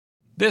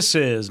This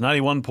is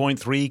 91.3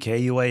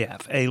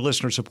 KUAF, a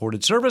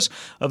listener-supported service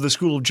of the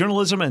School of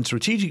Journalism and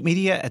Strategic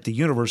Media at the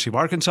University of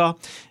Arkansas.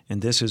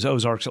 And this is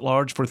Ozarks at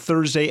Large for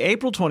Thursday,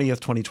 April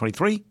 20th,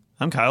 2023.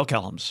 I'm Kyle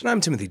Kellums. And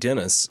I'm Timothy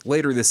Dennis.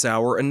 Later this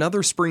hour,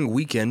 another spring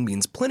weekend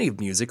means plenty of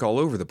music all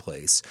over the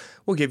place.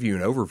 We'll give you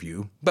an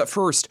overview. But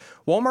first,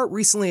 Walmart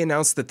recently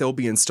announced that they'll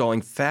be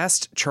installing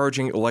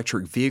fast-charging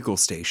electric vehicle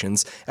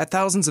stations at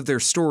thousands of their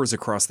stores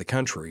across the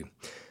country.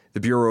 The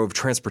Bureau of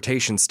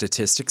Transportation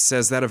Statistics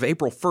says that of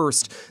April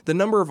 1st, the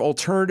number of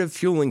alternative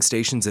fueling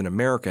stations in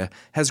America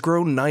has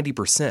grown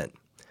 90%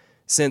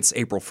 since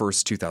April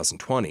 1st,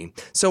 2020.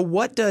 So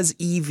what does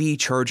EV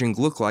charging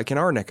look like in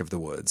our neck of the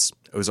woods?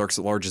 Ozarks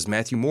at Large's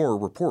Matthew Moore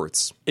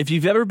reports. If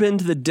you've ever been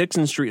to the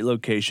Dixon Street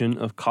location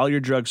of Collier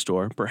Drug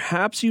Store,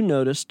 perhaps you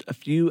noticed a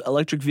few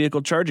electric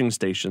vehicle charging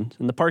stations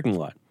in the parking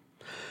lot.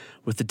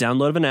 With the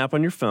download of an app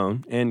on your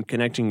phone and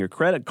connecting your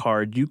credit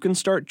card, you can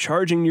start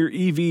charging your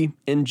EV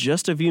in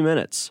just a few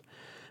minutes.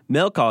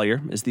 Mel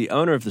Collier is the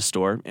owner of the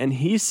store, and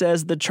he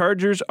says the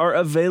chargers are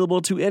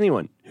available to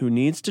anyone who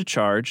needs to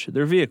charge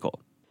their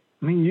vehicle.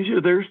 I mean, usually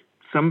there's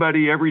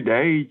somebody every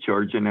day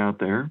charging out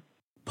there.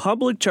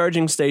 Public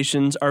charging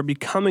stations are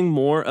becoming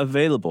more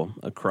available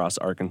across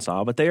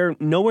Arkansas, but they are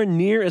nowhere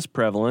near as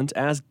prevalent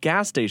as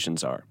gas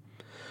stations are.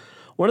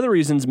 One of the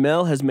reasons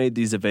Mel has made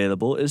these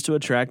available is to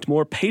attract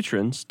more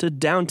patrons to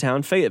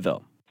downtown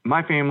Fayetteville.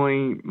 My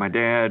family, my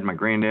dad, my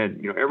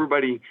granddad,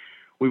 everybody,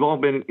 we've all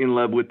been in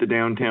love with the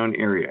downtown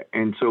area.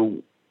 And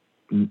so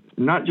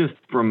not just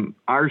from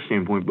our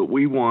standpoint, but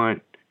we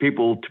want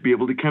people to be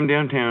able to come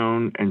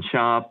downtown and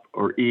shop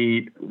or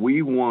eat.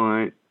 We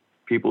want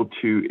people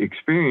to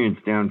experience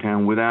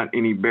downtown without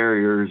any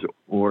barriers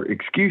or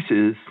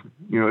excuses,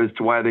 as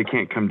to why they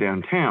can't come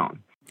downtown.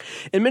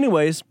 In many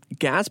ways,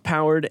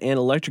 gas-powered and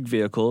electric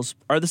vehicles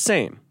are the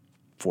same.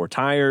 4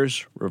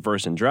 tires,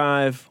 reverse and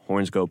drive,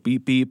 horns go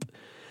beep beep.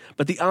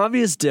 But the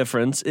obvious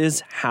difference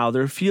is how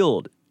they're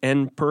fueled,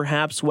 and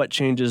perhaps what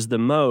changes the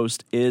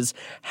most is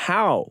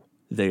how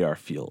they are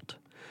fueled.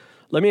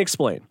 Let me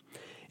explain.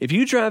 If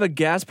you drive a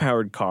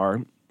gas-powered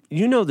car,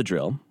 you know the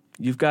drill.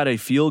 You've got a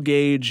fuel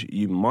gauge,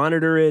 you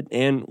monitor it,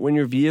 and when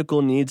your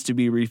vehicle needs to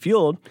be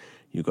refueled,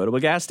 you go to a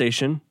gas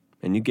station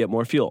and you get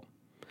more fuel.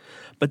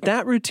 But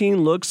that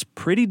routine looks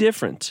pretty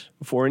different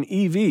for an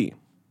EV.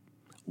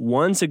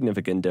 One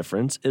significant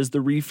difference is the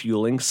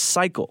refueling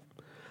cycle.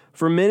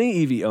 For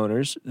many EV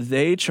owners,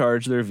 they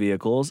charge their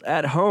vehicles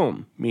at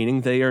home,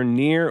 meaning they are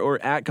near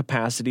or at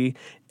capacity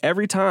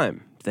every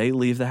time they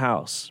leave the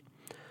house.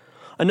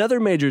 Another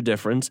major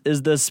difference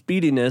is the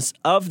speediness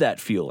of that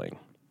fueling.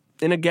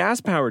 In a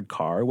gas-powered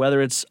car,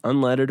 whether it's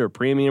unleaded or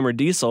premium or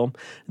diesel,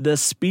 the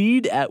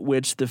speed at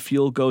which the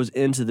fuel goes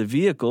into the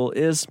vehicle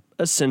is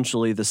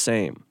essentially the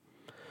same.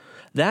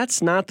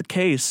 That's not the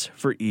case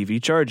for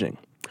EV charging.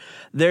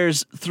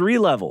 There's 3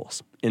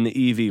 levels in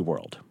the EV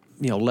world.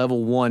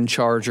 Level 1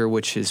 charger,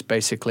 which is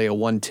basically a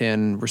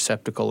 110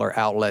 receptacle or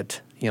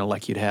outlet,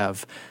 like you'd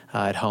have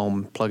at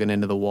home, plugging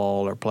into the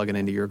wall or plugging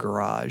into your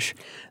garage.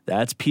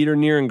 That's Peter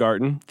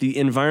Nierengarten, the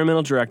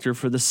environmental director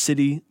for the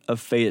city of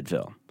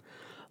Fayetteville.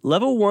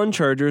 Level 1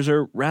 chargers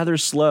are rather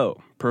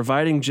slow,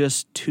 providing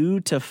just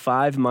 2 to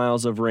 5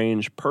 miles of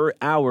range per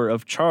hour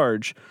of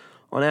charge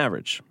on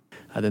average.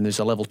 Then there's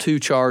a level 2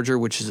 charger,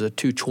 which is a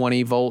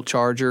 220-volt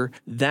charger.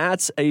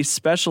 That's a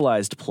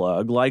specialized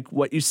plug like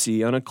what you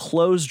see on a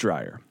clothes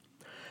dryer.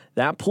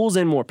 That pulls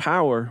in more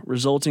power,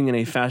 resulting in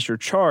a faster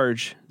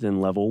charge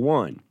than level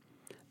 1.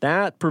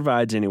 That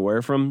provides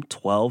anywhere from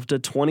 12 to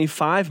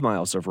 25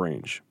 miles of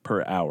range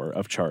per hour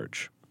of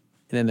charge.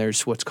 And then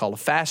there's what's called a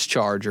fast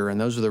charger, and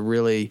those are the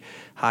really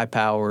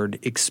high-powered,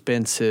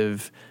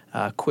 expensive,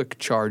 quick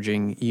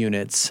charging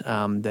units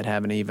that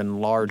have an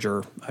even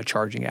larger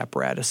charging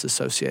apparatus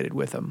associated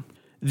with them.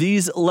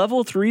 These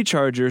level 3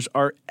 chargers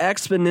are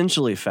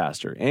exponentially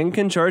faster and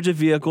can charge a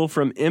vehicle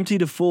from empty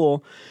to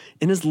full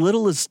in as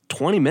little as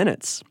 20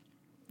 minutes.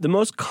 The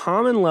most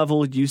common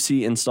level you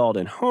see installed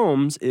in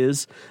homes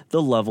is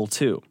the level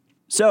 2.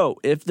 So,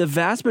 if the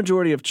vast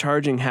majority of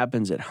charging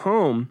happens at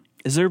home,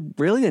 is there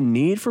really a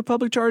need for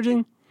public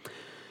charging?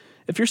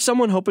 If you're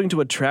someone hoping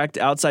to attract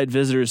outside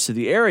visitors to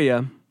the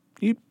area,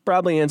 you'd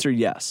probably answer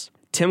yes.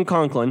 Tim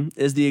Conklin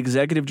is the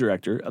executive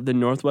director of the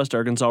Northwest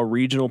Arkansas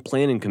Regional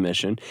Planning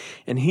Commission,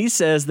 and he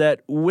says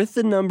that with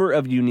the number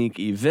of unique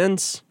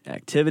events,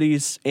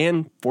 activities,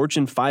 and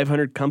Fortune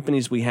 500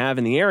 companies we have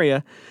in the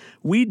area,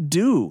 we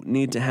do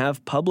need to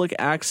have public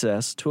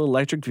access to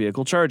electric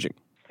vehicle charging.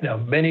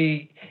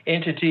 Many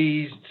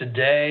entities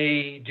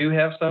today do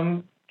have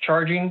some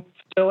charging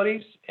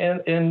facilities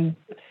in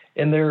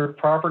their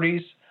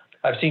properties.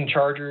 I've seen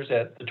chargers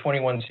at the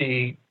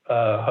 21C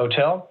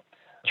Hotel,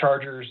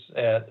 chargers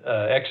at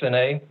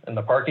XNA and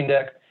the parking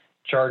deck,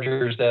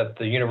 chargers at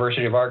the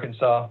University of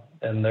Arkansas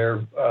and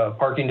their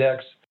parking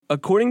decks.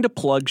 According to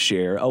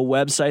PlugShare, a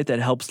website that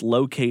helps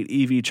locate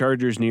EV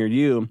chargers near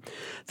you,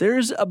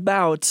 there's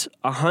about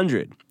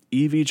 100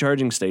 EV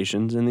charging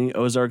stations in the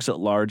Ozarks at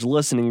Large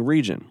listening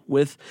region,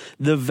 with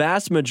the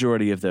vast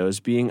majority of those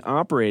being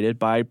operated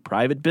by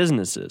private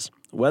businesses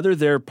whether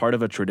they're part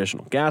of a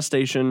traditional gas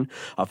station,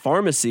 a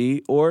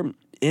pharmacy, or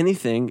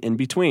anything in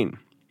between.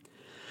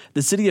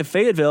 The city of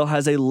Fayetteville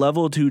has a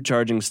level 2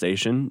 charging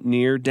station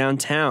near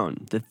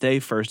downtown that they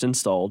first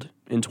installed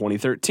in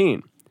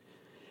 2013.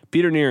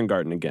 Peter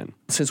Nierengarten again.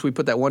 Since we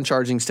put that one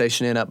charging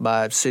station in up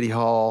by City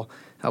Hall,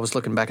 I was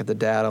looking back at the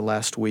data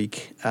last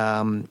week,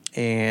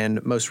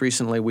 and most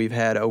recently we've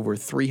had over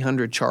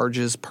 300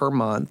 charges per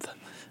month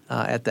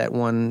at that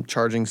one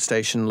charging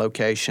station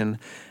location.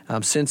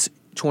 Since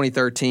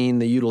 2013,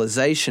 the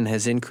utilization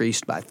has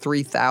increased by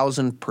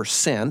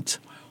 3,000%.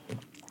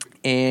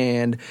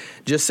 And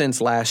just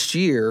since last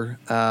year,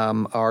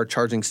 our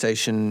charging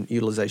station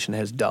utilization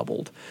has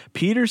doubled.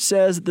 Peter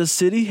says the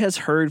city has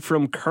heard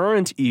from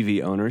current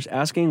EV owners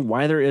asking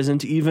why there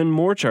isn't even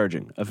more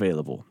charging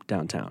available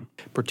downtown.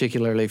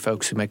 Particularly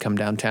folks who may come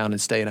downtown and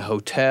stay in a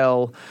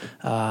hotel,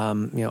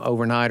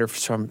 overnight or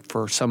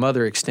for some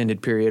other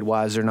extended period.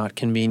 Why is there not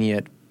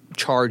convenient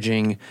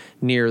charging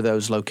near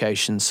those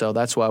locations? So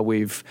that's why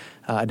we've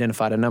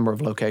identified a number of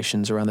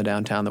locations around the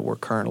downtown that we're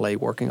currently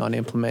working on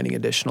implementing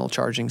additional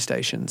charging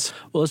stations.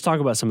 Well, let's talk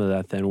about some of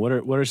that then. What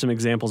are some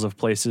examples of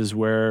places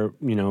where,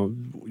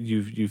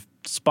 you've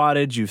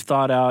spotted, you've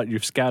thought out,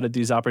 you've scouted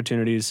these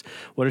opportunities?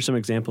 What are some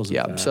examples of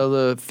that? So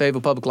the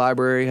Fayetteville Public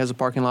Library has a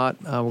parking lot.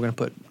 We're going to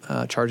put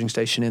a charging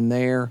station in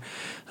there.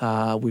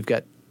 We've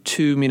got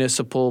 2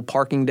 municipal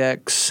parking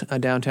decks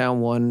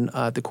downtown, one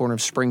at the corner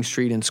of Spring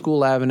Street and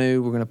School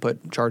Avenue. We're going to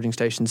put charging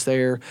stations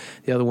there.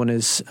 The other one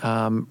is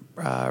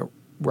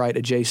right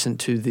adjacent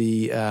to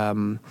the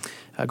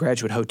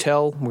Graduate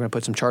Hotel. We're going to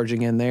put some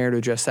charging in there to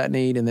address that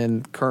need. And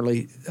then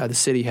currently the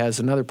city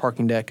has another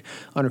parking deck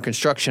under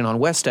construction on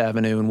West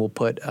Avenue, and we'll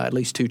put at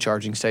least 2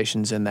 charging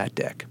stations in that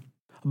deck.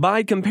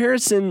 By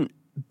comparison,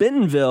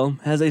 Bentonville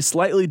has a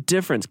slightly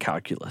different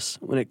calculus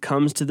when it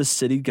comes to the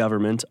city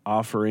government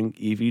offering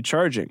EV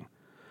charging.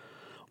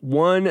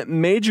 One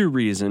major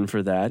reason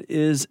for that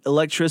is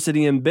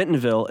electricity in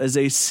Bentonville is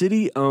a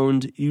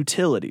city-owned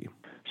utility.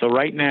 So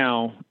right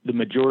now, the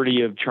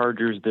majority of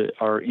chargers that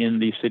are in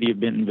the city of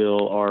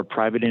Bentonville are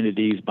private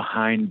entities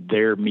behind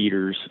their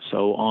meters,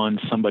 so on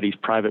somebody's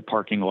private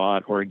parking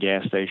lot or a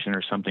gas station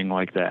or something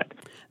like that.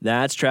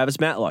 That's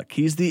Travis Matlock.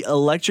 He's the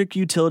electric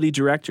utility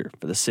director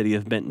for the city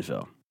of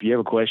Bentonville. If you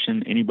have a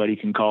question, anybody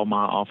can call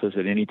my office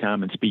at any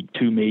time and speak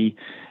to me.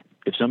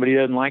 If somebody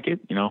doesn't like it,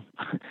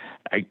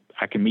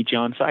 I can meet you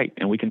on site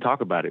and we can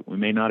talk about it. We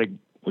may not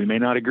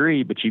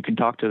agree, but you can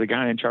talk to the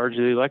guy in charge of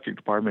the electric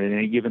department at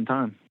any given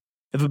time.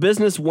 If a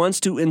business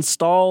wants to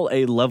install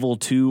a level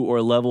 2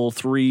 or level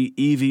 3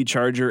 EV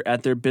charger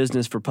at their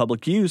business for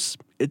public use,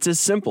 it's as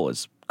simple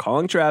as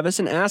calling Travis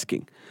and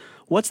asking,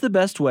 what's the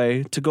best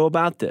way to go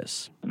about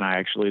this? And I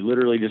actually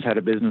literally just had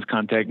a business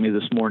contact me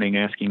this morning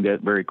asking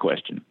that very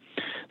question.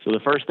 So the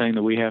first thing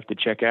that we have to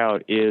check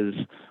out is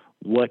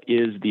what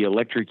is the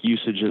electric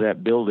usage of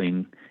that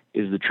building?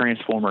 Is the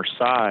transformer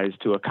size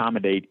to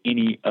accommodate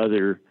any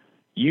other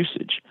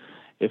usage?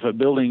 If a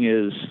building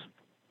is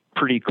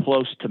pretty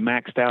close to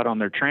maxed out on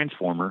their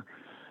transformer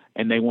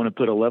and they want to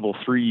put a level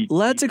 3...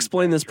 Let's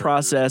explain this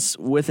process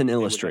with an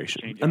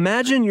illustration.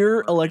 Imagine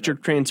your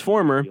electric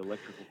transformer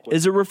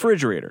is a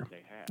refrigerator.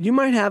 You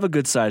might have a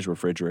good-sized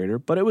refrigerator,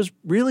 but it was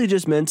really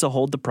just meant to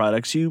hold the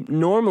products you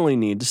normally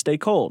need to stay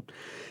cold.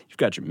 You've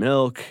got your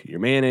milk, your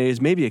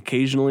mayonnaise, maybe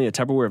occasionally a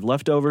Tupperware of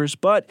leftovers,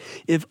 but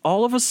if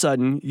all of a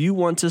sudden you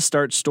want to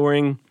start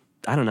storing,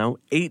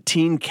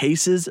 18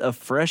 cases of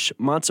fresh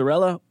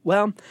mozzarella,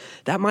 well,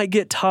 that might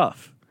get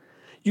tough.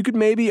 You could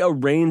maybe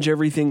arrange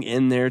everything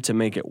in there to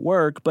make it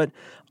work, but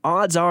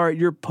odds are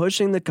you're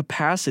pushing the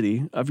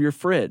capacity of your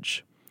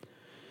fridge.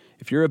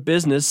 If you're a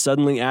business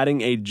suddenly adding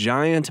a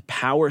giant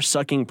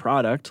power-sucking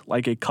product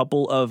like a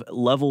couple of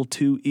level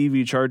 2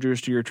 EV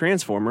chargers to your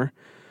transformer,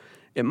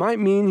 it might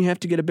mean you have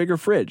to get a bigger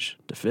fridge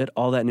to fit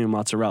all that new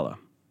mozzarella.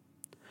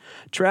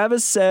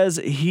 Travis says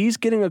he's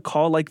getting a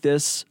call like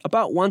this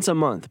about once a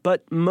month,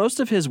 but most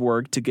of his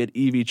work to get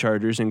EV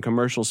chargers in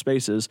commercial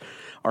spaces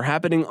are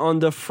happening on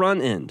the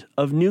front end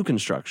of new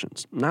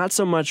constructions, not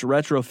so much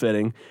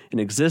retrofitting an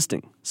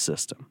existing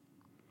system.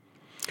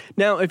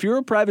 Now, if you're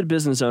a private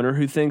business owner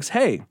who thinks,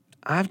 hey,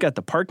 I've got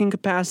the parking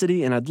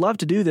capacity and I'd love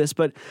to do this,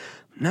 but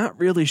I'm not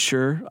really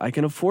sure I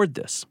can afford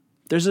this.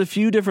 There's a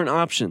few different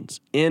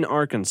options in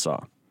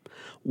Arkansas.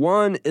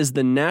 One is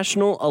the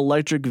National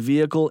Electric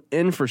Vehicle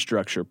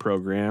Infrastructure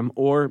Program,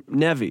 or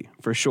NEVI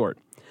for short.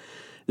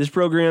 This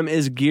program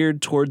is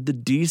geared toward the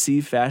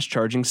DC fast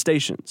charging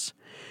stations.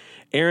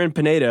 Aaron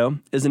Pinedo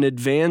is an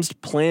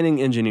advanced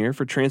planning engineer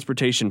for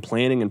transportation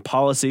planning and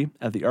policy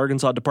at the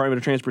Arkansas Department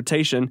of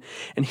Transportation,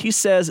 and he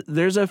says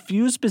there's a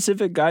few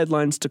specific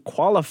guidelines to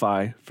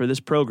qualify for this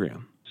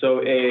program. So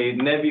a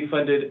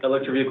NEVI-funded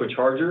electric vehicle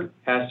charger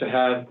has to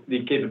have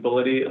the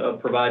capability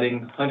of providing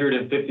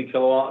 150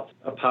 kilowatts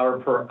of power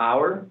per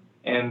hour,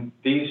 and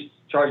these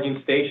charging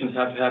stations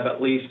have to have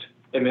at least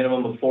a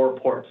minimum of 4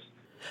 ports.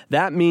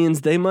 That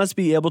means they must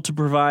be able to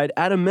provide,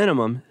 at a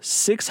minimum,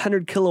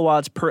 600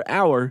 kilowatts per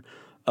hour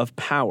of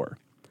power.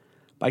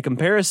 By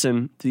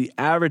comparison, the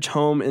average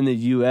home in the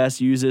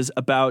U.S. uses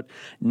about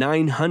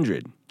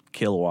 900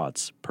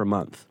 kilowatts per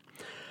month.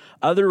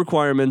 Other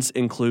requirements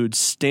include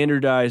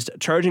standardized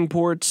charging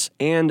ports,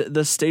 and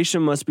the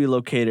station must be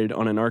located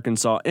on an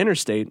Arkansas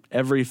interstate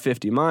every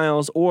 50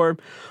 miles or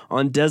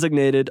on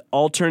designated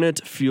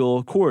alternate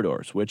fuel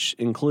corridors, which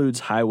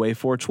includes Highway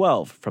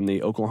 412 from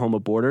the Oklahoma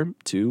border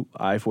to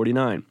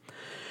I-49.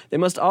 They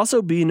must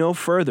also be no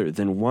further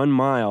than 1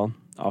 mile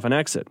off an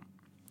exit.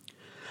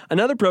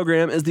 Another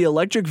program is the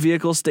Electric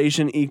Vehicle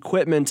Station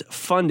Equipment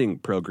Funding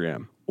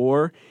Program,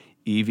 or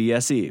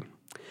EVSE.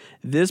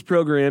 This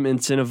program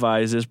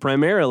incentivizes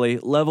primarily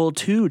Level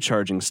 2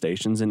 charging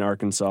stations in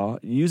Arkansas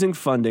using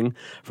funding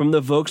from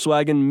the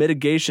Volkswagen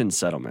Mitigation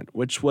Settlement,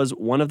 which was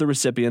one of the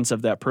recipients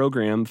of that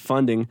program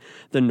funding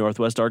the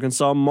Northwest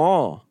Arkansas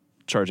Mall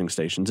charging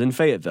stations in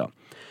Fayetteville.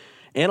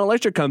 And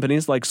electric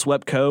companies like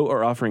SWEPCO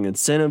are offering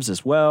incentives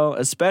as well,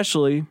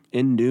 especially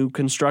in new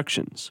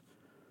constructions.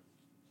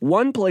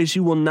 One place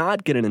you will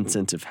not get an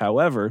incentive,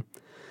 however,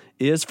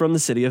 is from the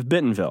city of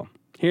Bentonville.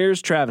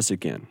 Here's Travis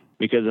again.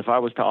 Because if I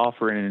was to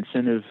offer an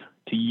incentive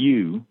to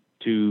you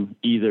to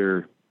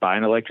either buy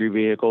an electric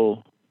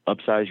vehicle,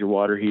 upsize your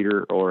water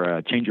heater,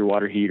 or change your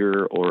water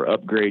heater, or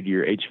upgrade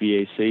your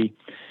HVAC,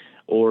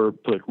 or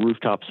put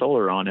rooftop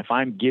solar on, if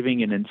I'm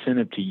giving an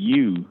incentive to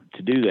you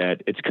to do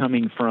that, it's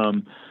coming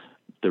from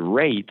the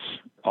rates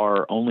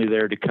are only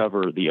there to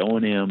cover the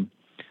O&M,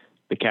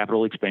 the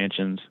capital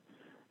expansions,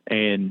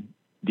 and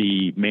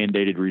the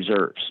mandated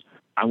reserves.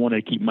 I want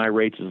to keep my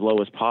rates as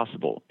low as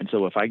possible. And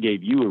so if I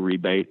gave you a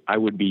rebate, I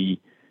would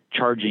be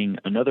charging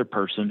another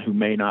person who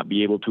may not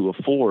be able to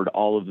afford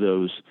all of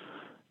those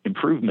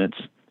improvements.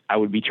 I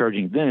would be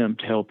charging them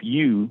to help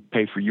you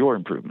pay for your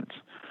improvements.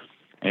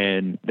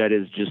 And that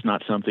is just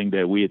not something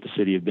that we at the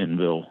city of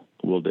Bentonville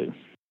will do.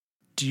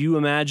 Do you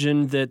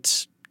imagine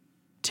that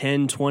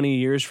 10, 20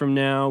 years from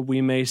now,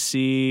 we may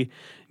see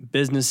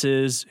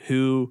businesses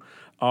who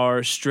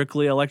are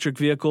strictly electric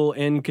vehicle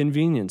and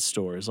convenience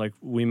stores? Like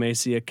we may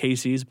see a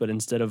Casey's, but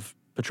instead of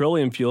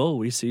petroleum fuel,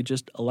 we see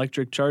just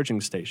electric charging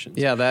stations.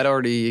 Yeah, that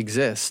already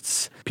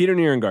exists. Peter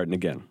Nierengarten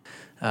again.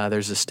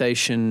 There's a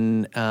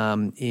station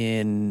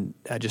in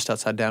just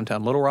outside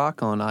downtown Little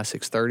Rock on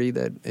I-630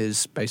 that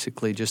is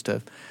basically just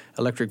a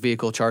electric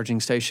vehicle charging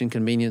station,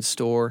 convenience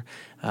store.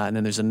 And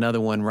then there's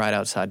another one right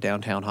outside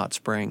downtown Hot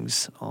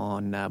Springs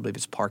on, I believe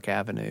it's Park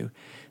Avenue,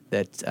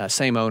 that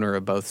same owner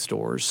of both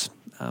stores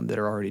that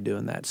are already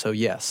doing that. So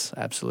yes,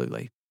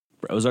 absolutely.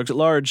 For Ozarks at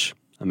Large,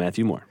 I'm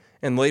Matthew Moore.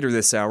 And later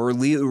this hour,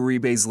 Leah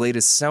Uribe's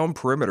latest Sound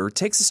Perimeter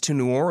takes us to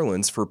New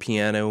Orleans for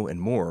piano and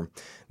more.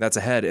 That's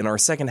ahead in our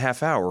second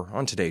half hour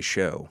on today's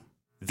show.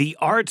 The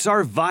arts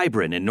are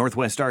vibrant in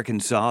Northwest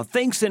Arkansas,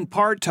 thanks in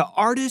part to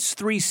Artists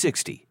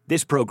 360.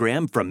 This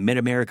program from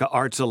Mid-America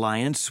Arts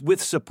Alliance,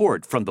 with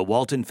support from the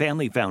Walton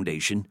Family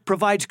Foundation,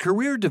 provides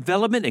career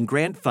development and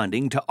grant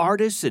funding to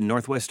artists in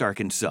Northwest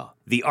Arkansas.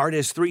 The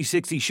Artists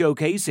 360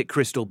 Showcase at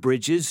Crystal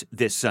Bridges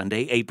this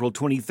Sunday, April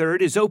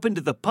 23rd, is open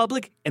to the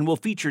public and will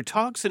feature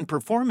talks and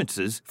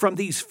performances from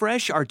these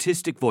fresh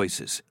artistic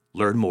voices.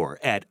 Learn more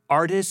at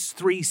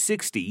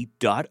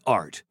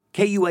artists360.art.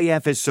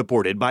 KUAF is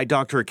supported by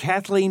Dr.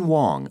 Kathleen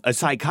Wong, a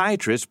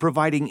psychiatrist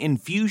providing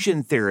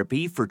infusion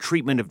therapy for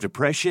treatment of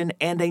depression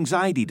and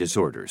anxiety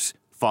disorders.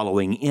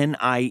 Following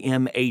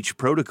NIMH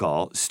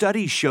protocol,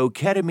 studies show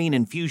ketamine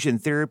infusion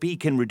therapy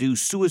can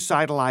reduce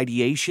suicidal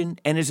ideation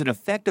and is an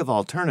effective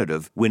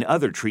alternative when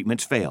other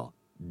treatments fail.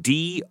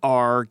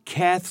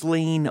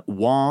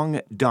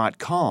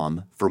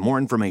 drkathleenwong.com for more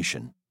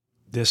information.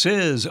 This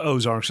is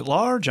Ozarks at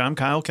Large. I'm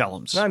Kyle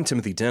Kellums. I'm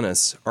Timothy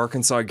Dennis.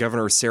 Arkansas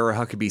Governor Sarah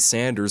Huckabee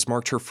Sanders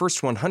marked her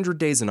first 100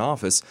 days in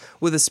office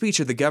with a speech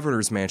at the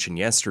governor's mansion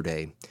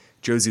yesterday.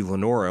 Josie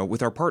Lenora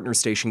with our partner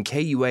station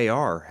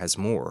KUAR has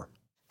more.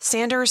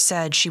 Sanders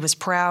said she was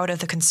proud of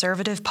the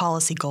conservative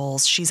policy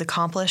goals she's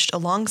accomplished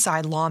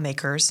alongside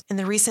lawmakers in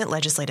the recent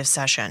legislative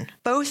session.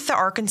 Both the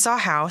Arkansas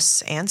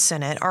House and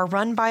Senate are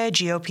run by a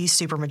GOP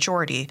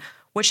supermajority,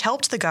 which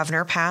helped the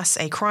governor pass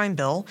a crime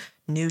bill,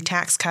 new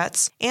tax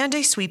cuts, and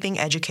a sweeping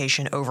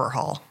education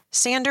overhaul.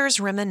 Sanders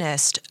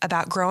reminisced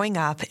about growing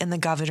up in the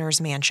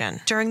governor's mansion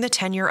during the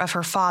tenure of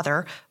her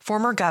father,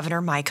 former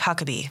Governor Mike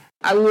Huckabee.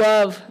 I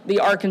love the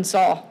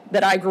Arkansas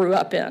that I grew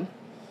up in,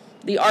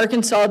 the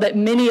Arkansas that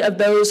many of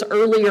those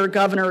earlier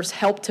governors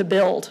helped to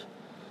build.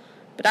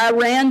 But I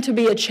ran to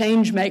be a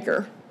change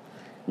maker,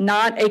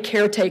 not a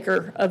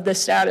caretaker of the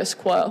status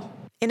quo.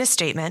 In a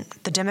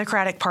statement, the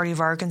Democratic Party of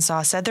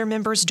Arkansas said their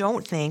members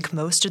don't think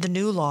most of the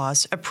new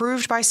laws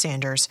approved by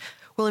Sanders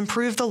will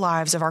improve the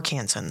lives of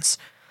Arkansans.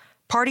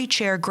 Party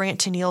Chair Grant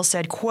Tennille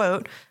said,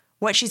 quote,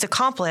 "What she's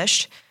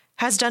accomplished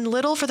has done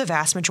little for the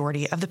vast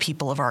majority of the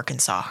people of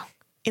Arkansas."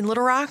 In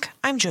Little Rock,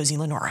 I'm Josie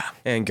Lenora.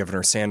 And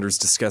Governor Sanders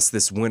discussed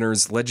this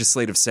winter's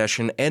legislative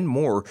session and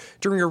more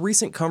during a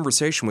recent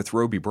conversation with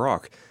Roby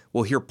Brock.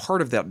 We'll hear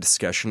part of that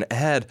discussion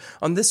ahead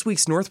on this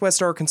week's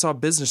Northwest Arkansas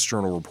Business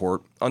Journal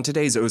report on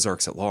today's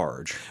Ozarks at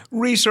Large.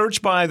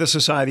 Research by the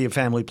Society of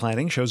Family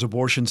Planning shows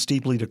abortion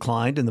steeply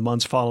declined in the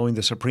months following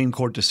the Supreme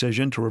Court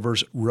decision to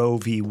reverse Roe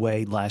v.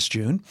 Wade last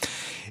June.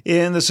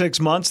 In the 6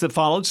 months that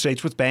followed,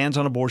 states with bans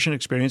on abortion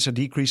experienced a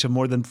decrease of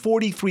more than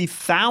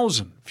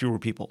 43,000 fewer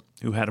people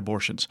who had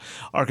abortions.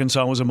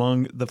 Arkansas was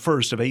among the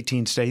first of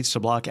 18 states to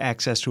block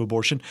access to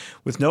abortion,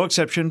 with no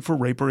exception for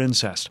rape or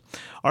incest.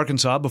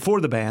 Arkansas,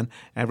 before the ban,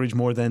 averaged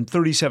more than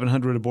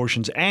 3,700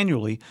 abortions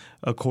annually,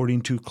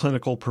 according to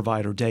clinical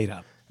provider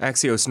data.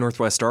 Axios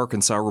Northwest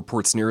Arkansas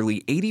reports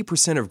nearly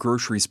 80% of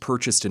groceries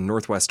purchased in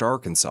Northwest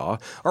Arkansas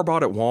are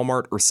bought at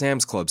Walmart or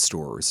Sam's Club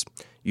stores.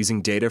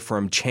 Using data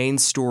from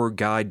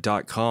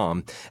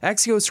ChainStoreGuide.com,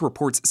 Axios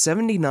reports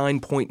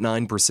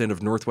 79.9%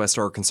 of Northwest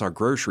Arkansas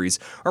groceries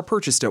are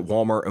purchased at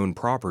Walmart-owned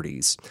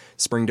properties.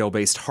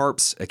 Springdale-based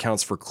Harps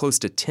accounts for close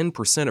to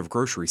 10% of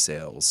grocery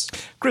sales.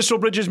 Crystal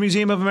Bridges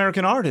Museum of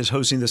American Art is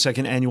hosting the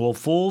second annual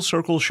Full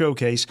Circle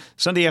Showcase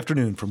Sunday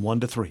afternoon from 1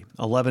 to 3.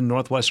 11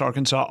 Northwest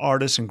Arkansas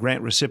artists and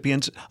grant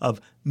recipients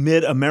of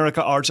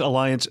Mid-America Arts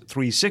Alliance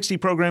 360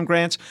 program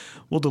grants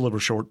will deliver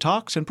short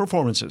talks and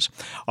performances.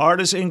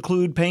 Artists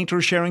include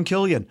painter Sharon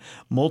Killian,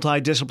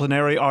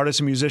 multidisciplinary artist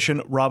and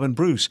musician Robin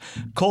Bruce,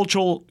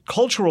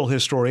 cultural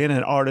historian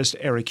and artist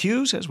Eric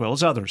Hughes, as well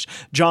as others.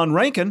 John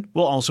Rankin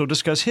will also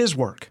discuss his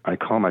work. I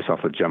call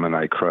myself a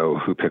Gemini crow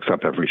who picks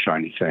up every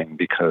shiny thing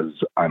because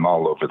I'm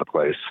all over the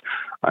place.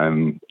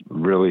 I'm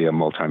really a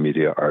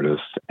multimedia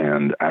artist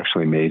and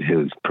actually made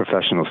his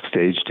professional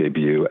stage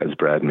debut as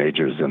Brad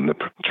Majors in the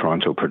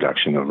Toronto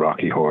production of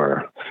Rocky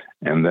Horror,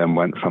 and then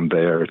went from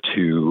there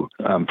to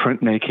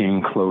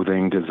printmaking,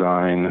 clothing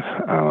design,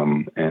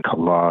 and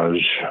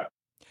collage.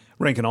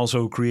 Rankin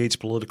also creates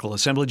political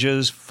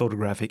assemblages,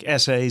 photographic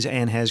essays,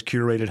 and has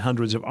curated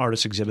hundreds of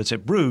artist exhibits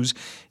at Brews,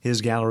 his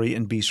gallery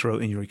and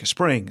bistro in Eureka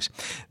Springs.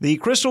 The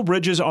Crystal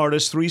Bridges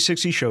Artist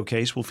 360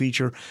 Showcase will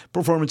feature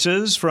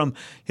performances from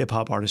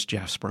hip-hop artist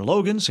Jasper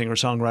Logan,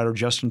 singer-songwriter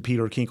Justin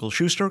Peter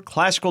Kinkle-Schuster,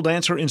 classical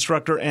dancer,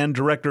 instructor, and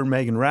director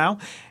Megan Rao,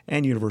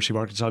 and University of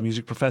Arkansas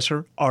music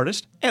professor,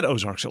 artist, and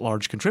Ozarks at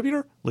Large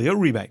contributor Leo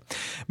Rebe.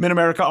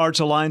 Mid-America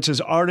Arts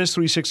Alliance's Artist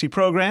 360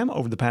 program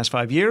over the past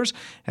 5 years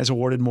has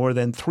awarded more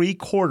than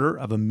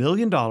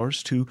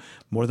 $750,000 to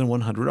more than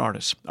 100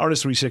 artists.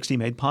 Artist 360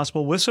 made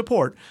possible with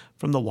support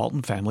from the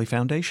Walton Family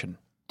Foundation.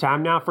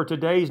 Time now for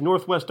today's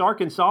Northwest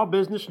Arkansas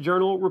Business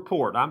Journal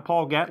report. I'm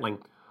Paul Gatling.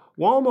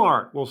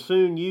 Walmart will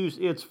soon use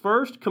its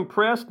first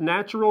compressed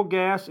natural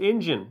gas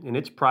engine in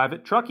its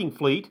private trucking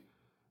fleet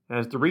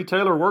as the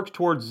retailer works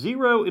towards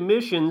zero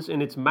emissions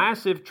in its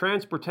massive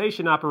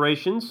transportation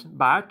operations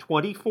by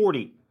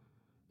 2040.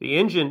 The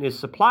engine is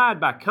supplied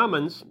by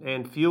Cummins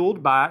and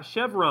fueled by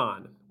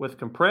Chevron, with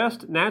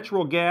compressed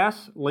natural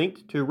gas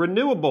linked to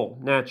renewable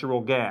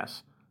natural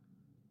gas.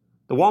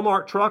 The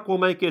Walmart truck will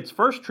make its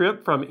first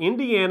trip from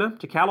Indiana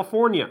to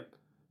California,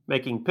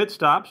 making pit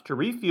stops to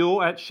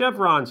refuel at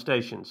Chevron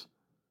stations.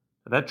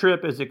 That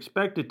trip is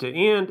expected to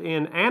end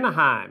in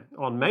Anaheim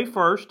on May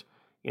 1st,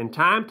 in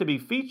time to be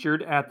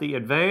featured at the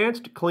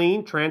Advanced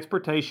Clean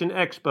Transportation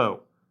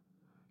Expo.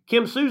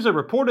 Kim Souza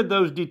reported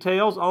those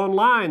details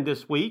online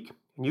this week,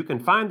 and you can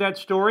find that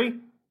story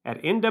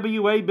at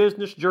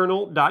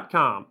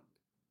nwabusinessjournal.com.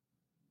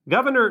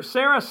 Governor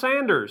Sarah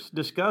Sanders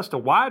discussed a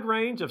wide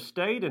range of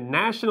state and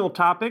national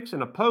topics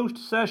in a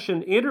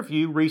post-session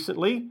interview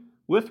recently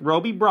with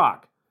Roby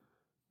Brock.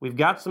 We've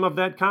got some of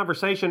that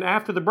conversation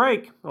after the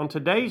break on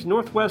today's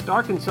Northwest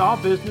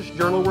Arkansas Business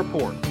Journal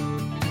report.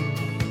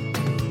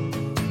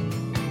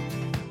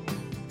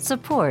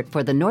 Support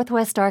for the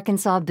Northwest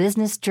Arkansas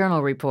Business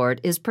Journal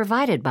report is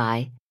provided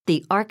by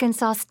the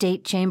Arkansas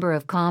State Chamber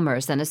of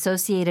Commerce and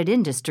Associated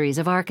Industries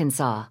of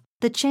Arkansas.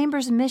 The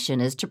Chamber's mission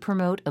is to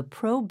promote a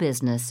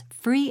pro-business,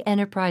 free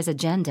enterprise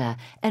agenda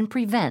and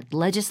prevent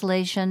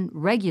legislation,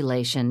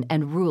 regulation,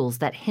 and rules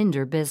that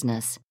hinder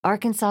business.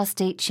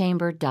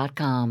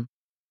 ArkansasStateChamber.com.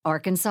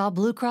 Arkansas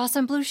Blue Cross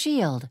and Blue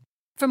Shield.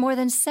 For more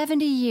than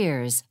 70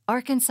 years,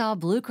 Arkansas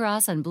Blue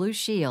Cross and Blue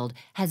Shield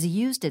has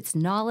used its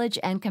knowledge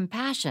and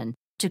compassion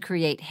to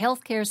create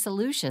healthcare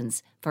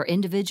solutions for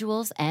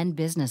individuals and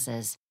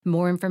businesses.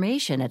 More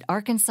information at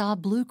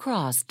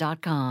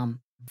ArkansasBlueCross.com.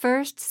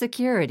 First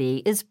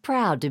Security is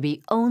proud to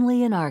be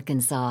only in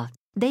Arkansas.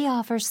 They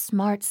offer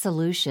smart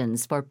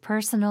solutions for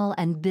personal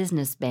and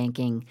business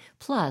banking,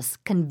 plus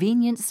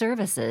convenient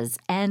services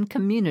and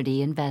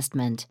community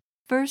investment.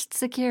 First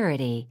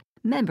Security,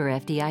 member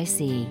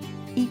FDIC,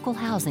 equal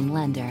housing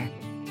lender.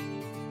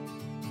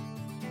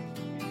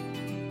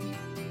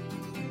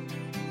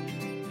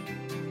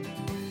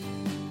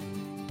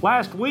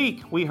 Last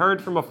week, we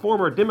heard from a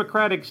former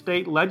Democratic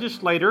state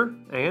legislator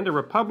and a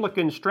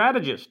Republican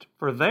strategist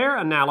for their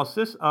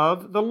analysis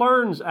of the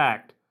LEARNS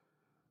Act.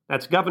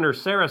 That's Governor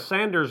Sarah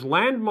Sanders'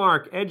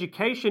 landmark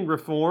education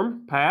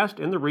reform passed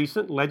in the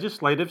recent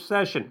legislative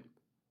session.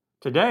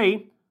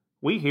 Today,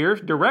 we hear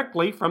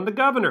directly from the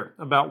governor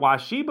about why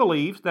she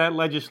believes that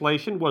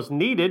legislation was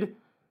needed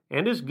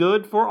and is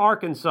good for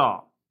Arkansas.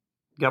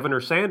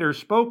 Governor Sanders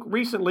spoke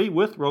recently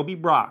with Roby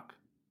Brock.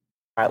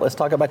 All right, let's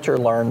talk about your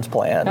LEARNS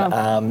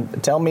plan.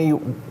 Tell me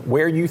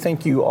where you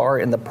think you are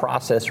in the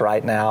process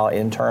right now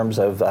in terms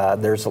of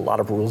there's a lot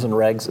of rules and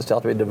regs that still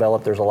have to be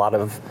developed. There's a lot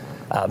of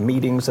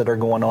meetings that are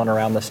going on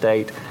around the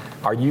state.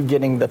 Are you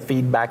getting the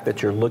feedback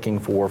that you're looking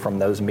for from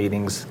those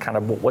meetings? Kind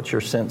of what's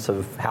your sense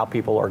of how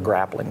people are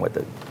grappling with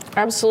it?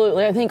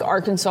 Absolutely. I think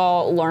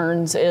Arkansas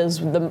LEARNS is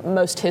the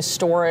most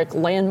historic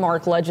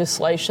landmark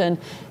legislation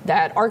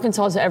that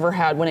Arkansas has ever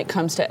had when it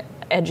comes to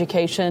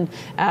education,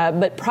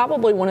 but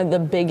probably one of the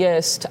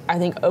biggest, I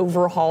think,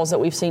 overhauls that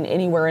we've seen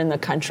anywhere in the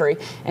country.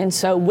 And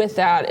so with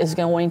that is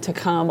going to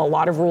come a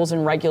lot of rules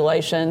and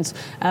regulations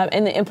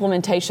and the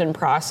implementation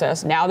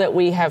process. Now that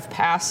we have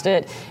passed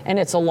it and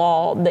it's a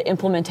law, the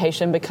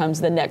implementation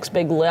becomes the next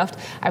big lift.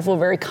 I feel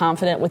very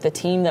confident with the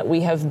team that we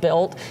have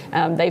built.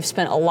 They've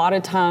spent a lot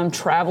of time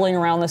traveling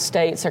around the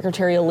state.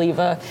 Secretary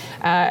Oliva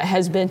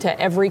has been to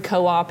every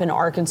co-op in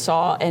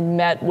Arkansas and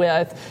met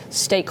with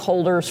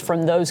stakeholders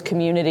from those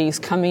communities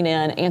coming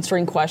in,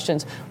 answering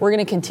questions. We're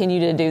going to continue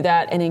to do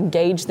that and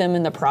engage them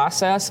in the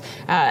process.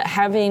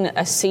 Having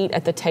a seat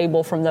at the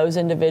table from those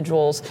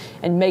individuals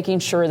and making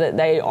sure that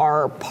they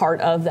are part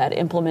of that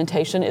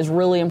implementation is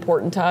really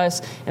important to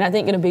us, and I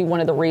think going to be one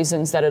of the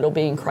reasons that it'll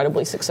be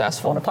incredibly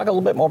successful. I want to talk a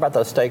little bit more about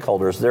those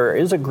stakeholders. There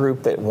is a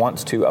group that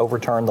wants to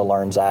overturn the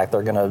LEARNS Act.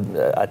 They're going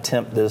to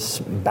attempt this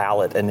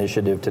ballot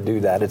initiative to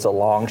do that. It's a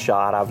long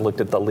shot. I've looked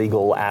at the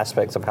legal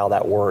aspects of how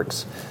that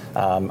works.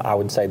 I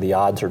would say the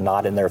odds are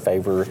not in their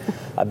favor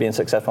of being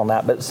successful in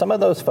that. But some of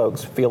those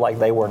folks feel like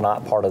they were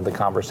not part of the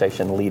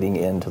conversation leading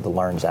into the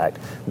LEARNS Act.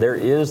 There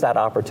is that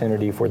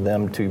opportunity for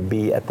them to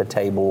be at the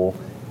table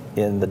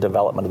in the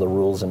development of the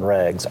rules and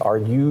regs. Are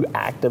you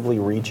actively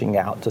reaching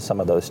out to some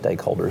of those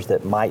stakeholders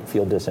that might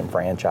feel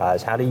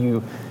disenfranchised? How do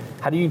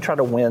you try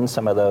to win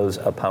some of those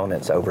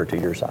opponents over to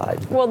your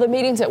side? Well, the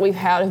meetings that we've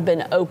had have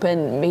been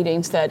open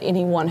meetings that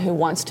anyone who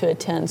wants to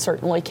attend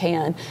certainly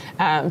can.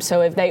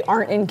 So if they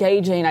aren't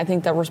engaging, I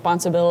think the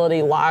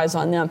responsibility lies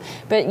on them.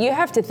 But you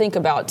have to think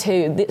about,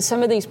 too,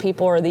 some of these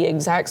people are the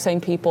exact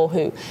same people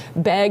who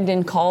begged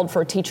and called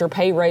for teacher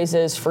pay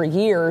raises for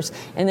years,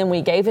 and then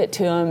we gave it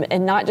to them,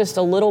 and not just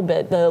a little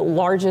bit, the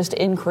largest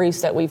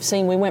increase that we've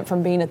seen. We went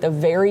from being at the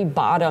very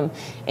bottom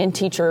in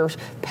teachers'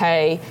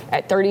 pay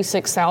at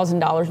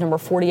 $36,000, number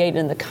 48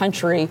 in the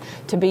country,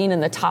 to being in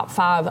the top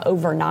 5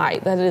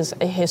 overnight. That is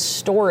a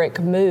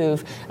historic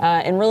move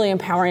and really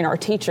empowering our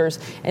teachers.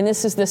 And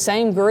this is the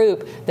same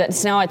group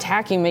that's now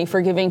attacking me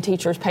for giving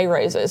teachers pay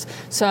raises.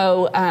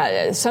 So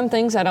some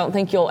things I don't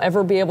think you'll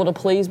ever be able to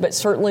please, but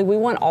certainly we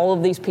want all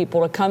of these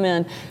people to come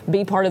in,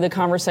 be part of the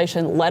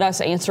conversation, let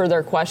us answer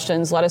their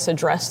questions, let us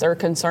address their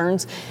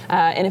concerns.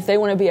 And if they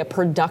want to be a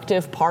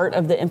productive part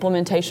of the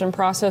implementation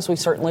process, we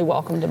certainly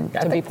welcome them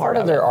to be part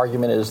of it. Their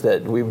argument is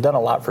that we've done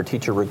a lot for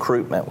teacher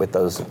recruitment with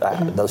those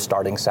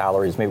starting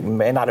salaries. We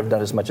may not have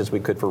done as much as we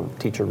could for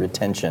teacher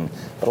retention,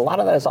 but a lot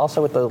of that is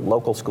also at the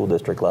local school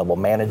district level,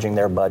 managing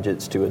their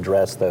budgets to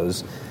address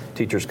those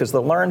teachers, because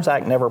the LEARNS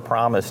Act never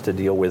promised to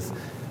deal with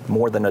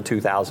more than a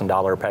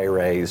 $2,000 pay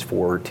raise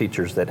for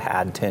teachers that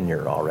had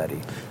tenure already.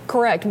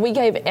 Correct. We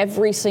gave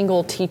every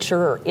single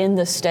teacher in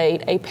the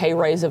state a pay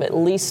raise of at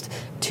least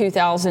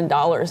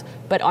 $2,000.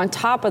 But on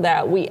top of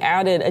that, we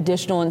added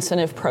additional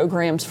incentive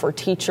programs for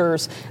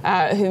teachers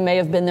who may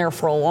have been there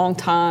for a long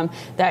time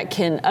that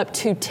can up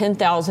to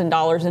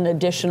 $10,000 in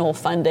additional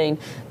funding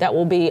that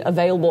will be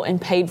available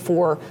and paid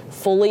for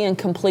fully and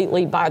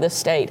completely by the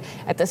state.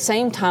 At the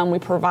same time, we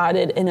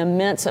provided an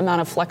immense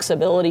amount of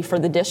flexibility for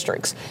the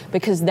districts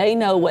because they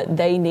know what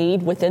they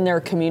need within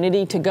their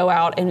community to go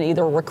out and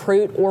either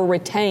recruit or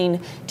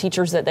retain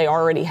teachers that they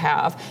already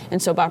have.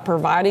 And so by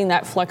providing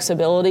that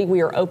flexibility,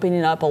 we are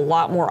opening up a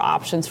lot more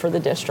options for the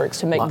districts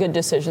to make good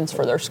decisions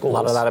for their schools. A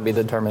lot of that will be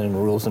determined in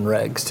rules and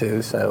regs,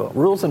 too. So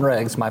rules and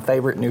regs, my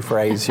favorite new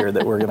phrase here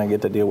that we're going to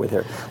get to deal with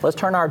here. Let's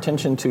turn our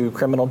attention to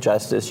criminal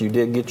justice. You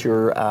did get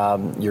your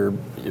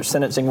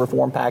sentencing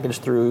reform package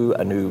through.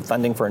 A new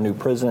funding for a new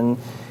prison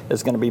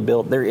is going to be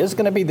built. There is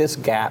going to be this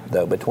gap,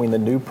 though, between the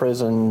new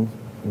prison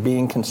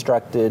being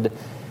constructed,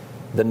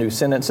 the new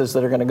sentences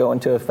that are going to go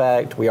into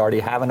effect. We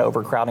already have an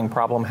overcrowding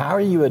problem. How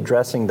are you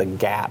addressing the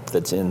gap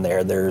that's in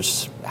there?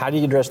 How do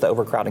you address the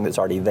overcrowding that's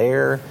already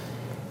there?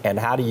 And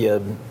how do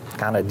you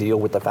kind of deal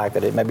with the fact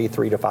that it may be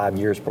 3 to 5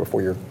 years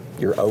before you're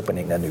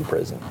opening a new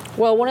prison?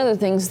 Well, one of the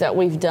things that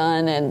we've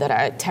done and that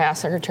I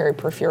tasked Secretary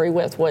Porfiry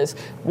with was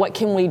what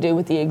can we do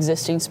with the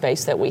existing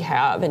space that we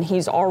have? And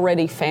he's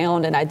already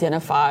found and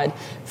identified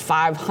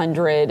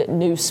 500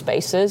 new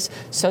spaces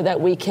so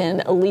that we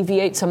can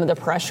alleviate some of the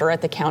pressure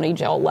at the county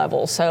jail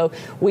level. So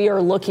we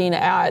are looking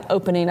at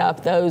opening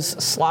up those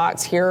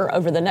slots here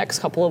over the next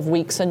couple of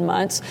weeks and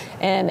months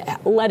and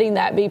letting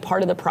that be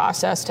part of the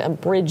process to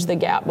bridge the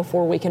gap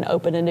before we can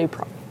open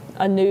a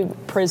a new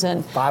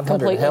prison. 500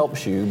 completely.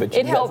 Helps you, but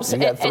it helps. You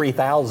got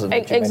 3,000.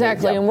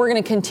 Exactly, and we're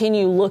going to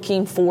continue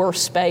looking for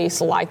space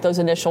like those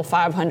initial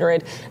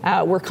 500.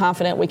 We're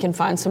confident we can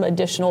find some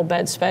additional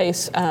bed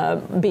space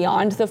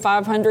beyond the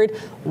 500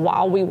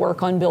 while we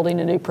work on building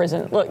a new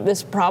prison. Look,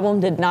 this problem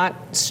did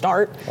not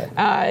start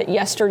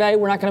yesterday.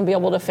 We're not going to be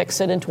able to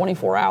fix it in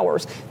 24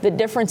 hours. The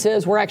difference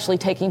is we're actually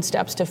taking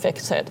steps to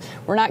fix it.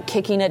 We're not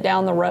kicking it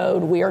down the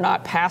road. We are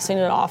not passing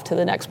it off to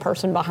the next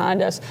person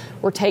behind us.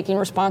 We're taking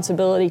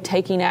responsibility,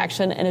 taking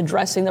action, and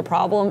addressing the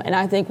problem. And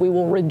I think we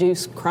will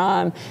reduce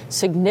crime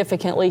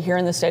significantly here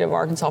in the state of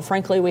Arkansas.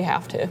 Frankly, we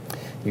have to.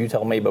 You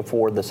told me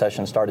before the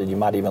session started you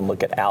might even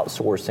look at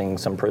outsourcing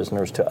some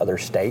prisoners to other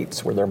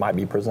states where there might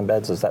be prison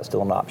beds. Is that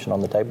still an option on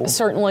the table?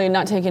 Certainly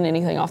not taking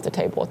anything off the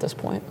table at this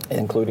point.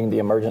 Including the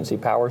Emergency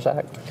Powers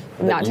Act?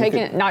 Not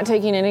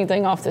taking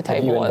anything off the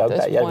table at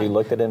this point. Have you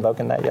looked at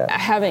invoking that yet? I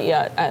haven't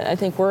yet. I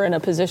think we're in a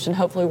position,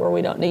 hopefully, where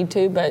we don't need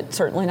to, but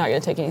certainly not going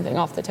to take anything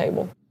off the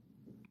table.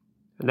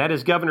 And that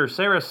is Governor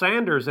Sarah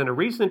Sanders in a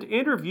recent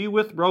interview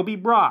with Roby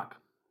Brock.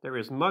 There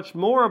is much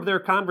more of their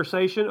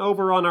conversation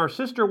over on our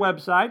sister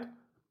website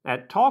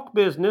at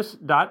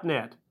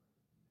talkbusiness.net.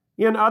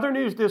 In other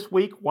news this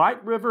week,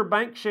 White River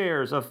Bank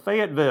Shares of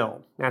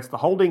Fayetteville, that's the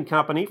holding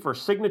company for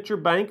Signature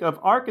Bank of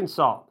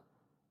Arkansas,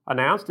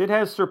 announced it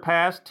has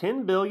surpassed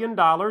 $10 billion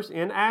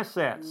in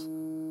assets.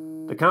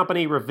 The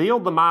company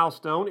revealed the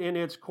milestone in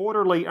its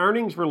quarterly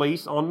earnings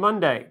release on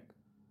Monday.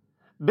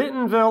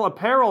 Bentonville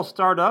apparel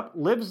startup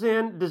Lives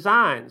In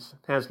Designs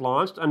has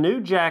launched a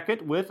new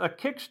jacket with a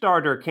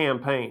Kickstarter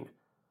campaign.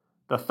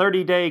 The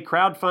 30-day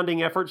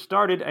crowdfunding effort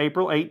started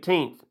April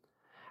 18th.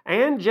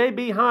 And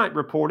J.B. Hunt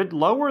reported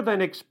lower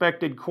than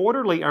expected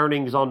quarterly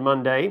earnings on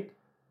Monday,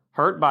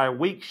 hurt by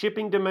weak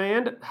shipping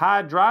demand,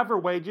 high driver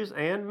wages,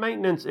 and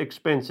maintenance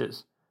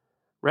expenses.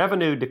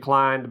 Revenue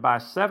declined by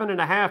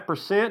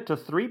 7.5% to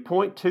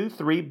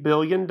 $3.23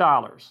 billion.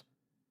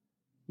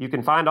 You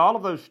can find all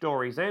of those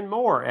stories and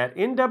more at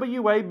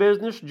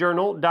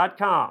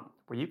nwabusinessjournal.com,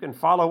 where you can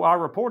follow our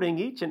reporting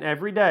each and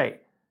every day.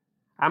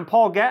 I'm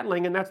Paul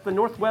Gatling, and that's the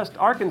Northwest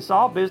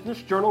Arkansas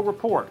Business Journal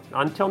Report.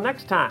 Until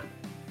next time,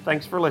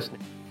 thanks for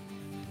listening.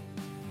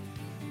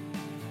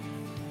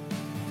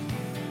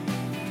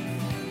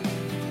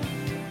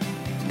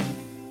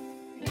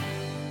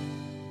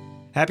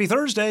 Happy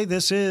Thursday.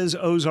 This is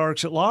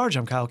Ozarks at Large.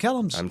 I'm Kyle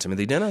Kellums. I'm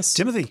Timothy Dennis.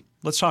 Timothy,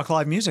 let's talk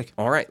live music.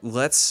 All right,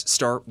 let's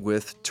start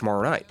with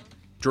tomorrow night.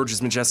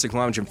 Georgia's Majestic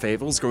Lounge in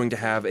Fayetteville is going to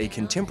have a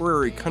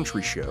contemporary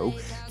country show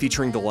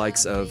featuring the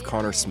likes of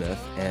Connor Smith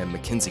and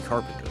Mackenzie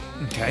Carpenter.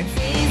 Okay.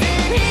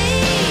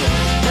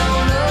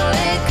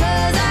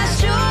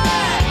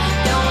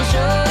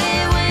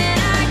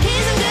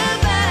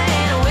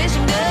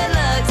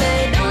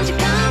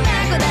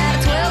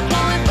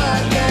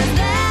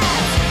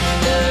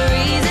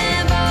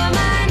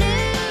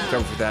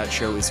 Cover for that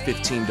show is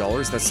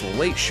 $15. That's the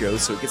late show,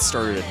 so it gets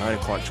started at 9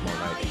 o'clock tomorrow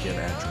night, again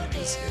at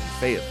George's in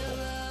Fayetteville.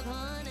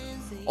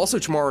 Also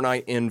tomorrow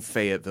night in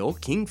Fayetteville,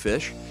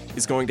 Kingfish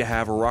is going to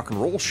have a rock and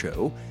roll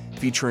show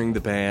featuring the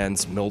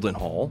bands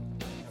Mildenhall,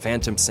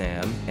 Phantom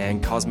Sam,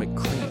 and Cosmic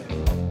Cream.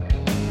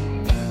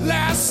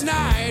 Last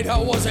night I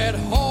was at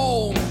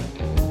home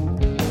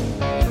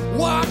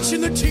watching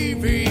the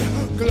TV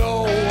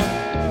glow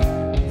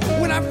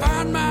when I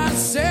found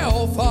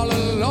myself all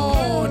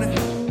alone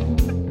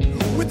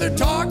with the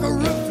darker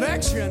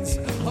reflections.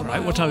 All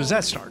right, what time does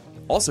that start?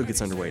 Also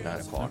gets underway at 9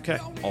 o'clock. Okay.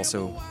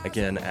 Also,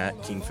 again, at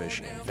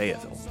Kingfish in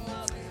Fayetteville.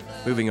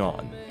 Moving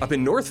on. Up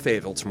in North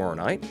Fayetteville tomorrow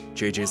night,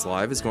 JJ's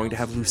Live is going to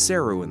have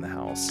Lucero in the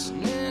house.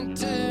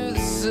 Into the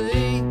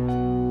sea,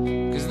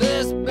 'cause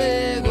this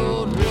big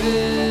old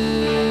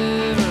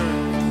river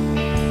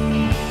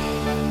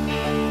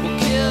will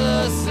kill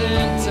us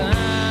in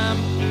time.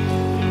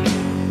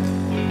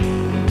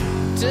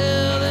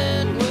 Till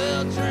then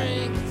we'll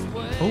drink its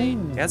way.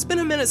 Yeah, it's been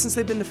a minute since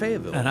they've been to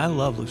Fayetteville. And I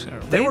love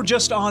Lucero. They were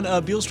just on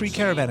Beale Street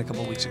Caravan a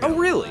couple weeks ago. Oh,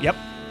 really? Yep.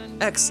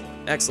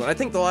 Excellent, excellent. I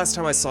think the last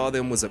time I saw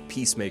them was at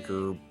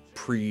Peacemaker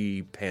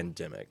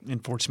pre-pandemic. In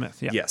Fort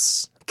Smith, yeah.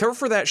 Yes. Cover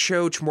for that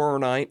show tomorrow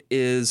night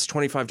is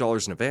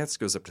 $25 in advance,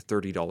 goes up to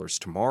 $30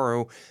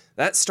 tomorrow.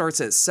 That starts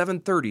at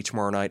 7:30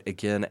 tomorrow night,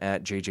 again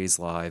at JJ's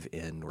Live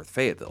in North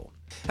Fayetteville.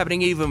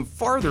 Happening even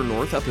farther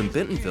north, up in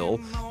Bentonville,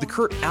 the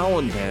Kurt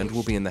Allen Band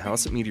will be in the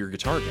house at Meteor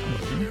Guitar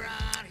Gallery.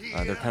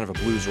 They're kind of a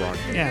blues rock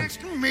band.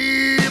 Yeah.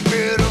 Me,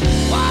 better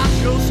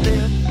watch your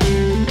step.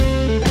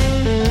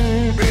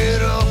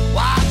 Better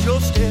watch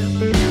your step.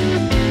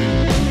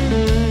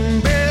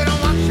 Better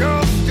watch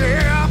your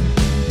step.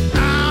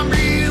 I'll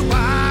be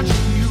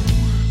watching you.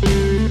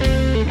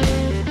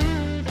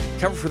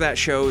 Cover for that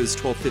show is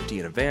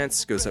 $12.50 in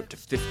advance, goes up to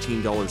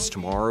 $15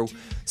 tomorrow.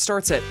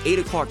 Starts at 8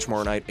 o'clock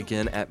tomorrow night,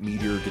 again at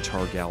Meteor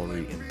Guitar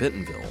Gallery in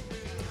Bentonville.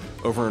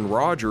 Over in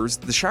Rogers,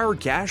 the Shire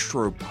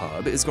Gastro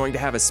Pub is going to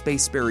have a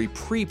Spaceberry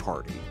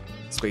pre-party.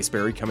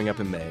 Spaceberry coming up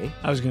in May.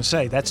 I was going to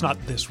say, that's not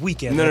this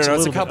weekend. No, that's it's a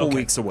little couple bit,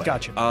 weeks away.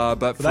 Gotcha.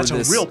 But for that's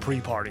this, a real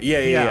pre-party.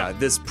 Yeah.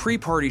 This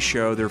pre-party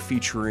show, they're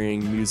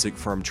featuring music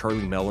from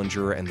Charlie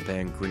Mellinger and the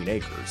band Green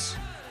Acres.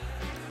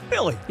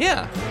 Really?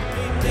 Yeah.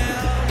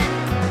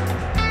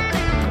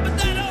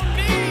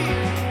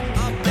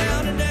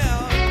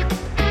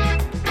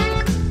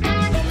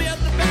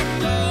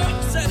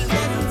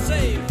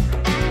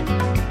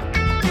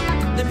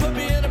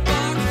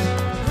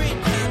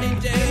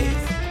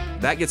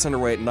 That gets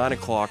underway at 9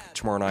 o'clock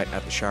tomorrow night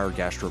at the Shire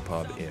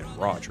Gastropub in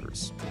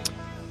Rogers.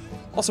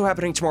 Also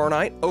happening tomorrow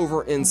night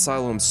over in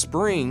Siloam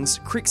Springs,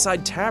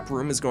 Creekside Tap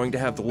Room is going to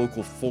have the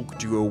local folk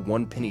duo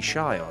One Penny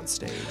Shy on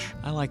stage.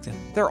 I like them.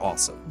 They're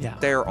awesome. Yeah.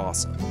 They're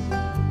awesome.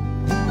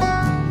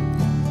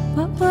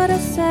 What would I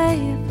say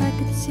if I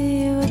could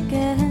see you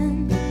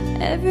again?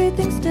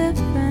 Everything's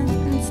different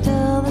and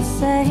still the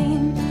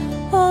same.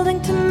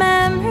 Holding to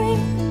memory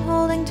and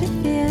holding to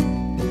fear.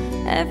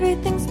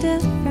 Everything's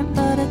different,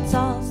 but it's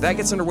all. That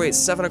gets underway at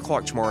 7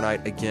 o'clock tomorrow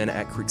night, again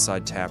at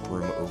Creekside Tap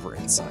Room over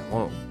in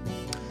Siloam.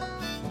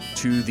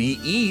 To the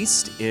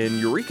east, in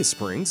Eureka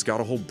Springs,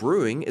 Gotta Hold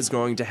Brewing is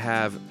going to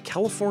have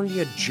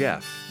California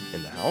Jeff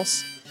in the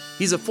house.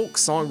 He's a folk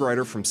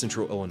songwriter from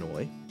Central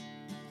Illinois.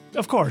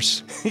 Of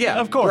course. Yeah,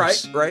 of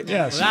course. Right.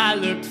 Yes. Well, I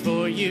looked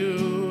for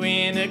you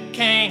in a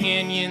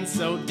canyon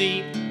so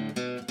deep,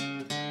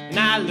 and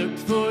I looked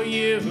for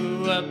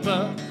you up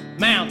a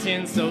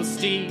mountain so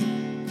steep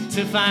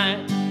to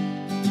find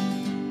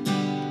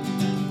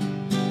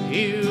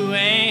you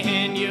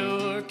and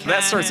your kind.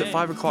 That starts at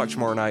 5 o'clock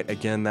tomorrow night.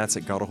 Again, that's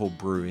at Gotta Hold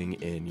Brewing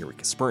in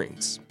Eureka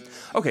Springs.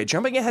 Okay,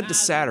 jumping ahead to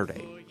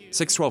Saturday.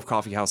 612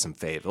 Coffee House in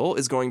Fayetteville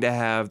is going to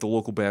have the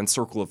local band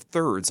Circle of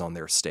Thirds on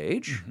their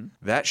stage. Mm-hmm.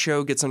 That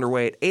show gets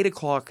underway at 8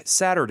 o'clock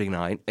Saturday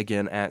night,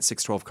 again at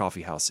 612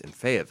 Coffee House in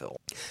Fayetteville.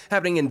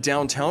 Happening in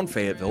downtown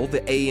Fayetteville,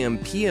 the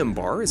AM/PM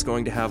bar is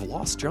going to have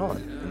Lost John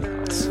in the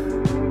house.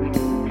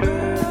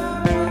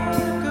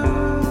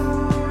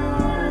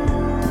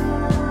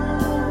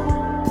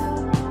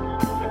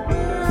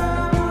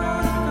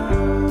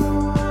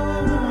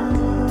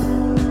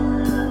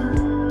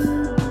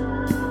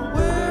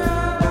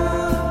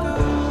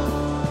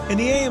 And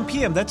the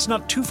AM/PM, that's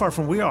not too far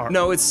from where we are.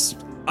 No, it's,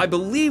 I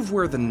believe,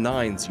 where the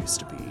Nines used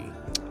to be.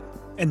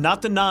 And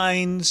not the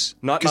Nines.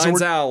 Not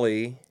Nines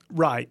Alley.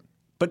 Right.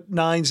 But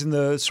Nines in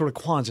the sort of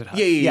Quonset hut.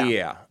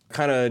 Yeah.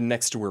 Kind of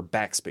next to where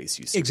Backspace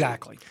used to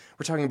Exactly. be.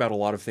 We're talking about a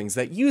lot of things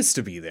that used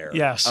to be there.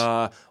 Yes.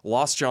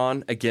 Lost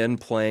John, again,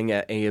 playing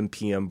at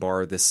AM/PM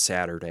bar this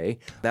Saturday.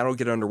 That'll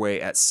get underway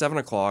at 7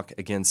 o'clock,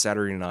 again,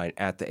 Saturday night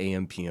at the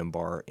AM/PM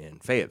bar in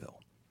Fayetteville.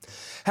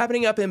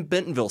 Happening up in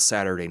Bentonville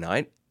Saturday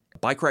night,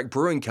 Bike Rack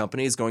Brewing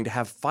Company is going to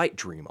have Fight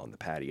Dream on the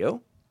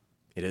patio.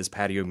 It is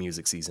patio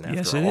music season after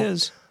all. Yes, it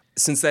is.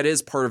 Since that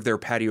is part of their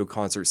patio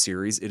concert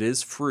series, it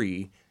is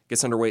free.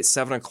 Gets underway at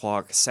 7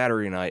 o'clock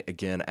Saturday night,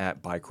 again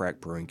at Bike Rack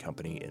Brewing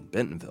Company in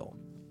Bentonville.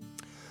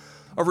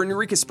 Over in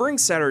Eureka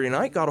Springs Saturday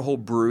night, Gotta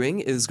Hold Brewing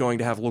is going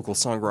to have local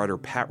songwriter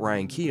Pat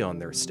Ryan Key on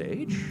their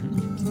stage.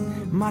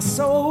 My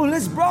soul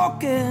is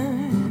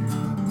broken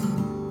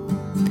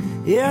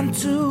in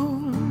two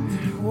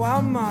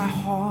while my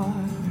heart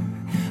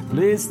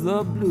plays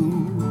the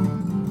blues.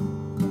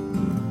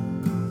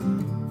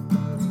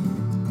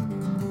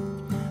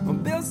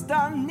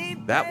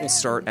 That will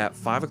start at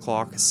 5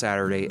 o'clock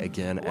Saturday,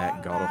 again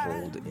at Gotta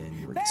Hold in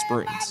Eureka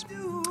Springs.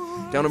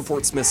 Down in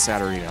Fort Smith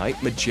Saturday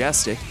night,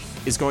 Majestic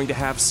is going to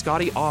have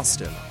Scotty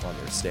Austin on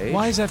their stage.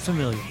 Why is that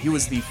familiar? He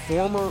was the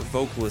former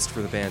vocalist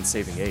for the band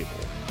Saving Abel.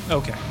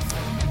 Okay.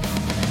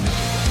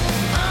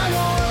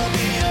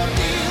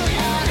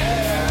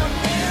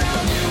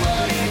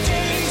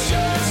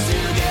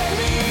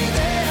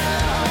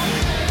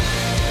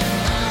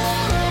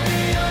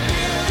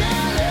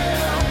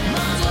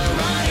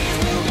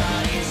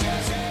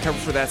 Cover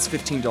for that's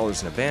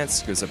 $15 in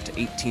advance, goes up to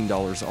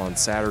 $18 on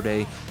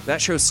Saturday. That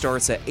show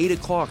starts at 8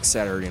 o'clock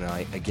Saturday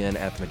night, again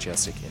at the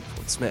Majestic in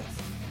Fort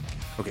Smith.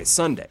 Okay,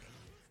 Sunday.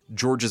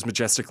 George's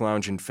Majestic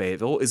Lounge in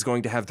Fayetteville is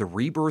going to have the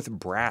Rebirth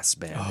Brass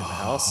Band in the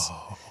house.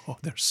 Oh,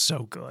 they're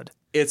so good.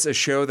 It's a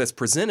show that's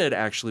presented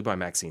actually by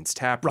Maxine's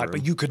Tap Room. Right,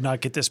 but you could not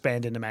get this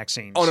band into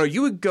Maxine's. Oh, no,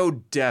 you would go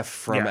deaf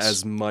from Yes.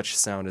 as much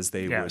sound as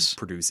they Yes. would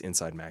produce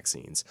inside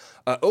Maxine's.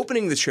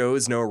 Opening the show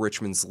is Noah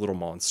Richmond's Little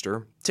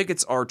Monster.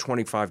 Tickets are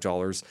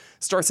 $25.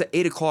 Starts at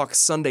 8 o'clock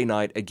Sunday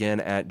night,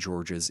 again at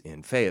George's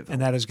in Fayetteville.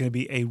 And that is going to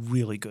be a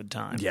really good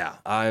time. Yeah,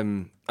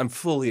 I'm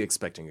fully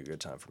expecting a good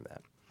time from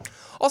that.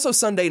 Also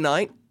Sunday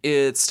night,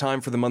 it's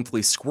time for the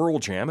monthly Squirrel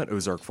Jam at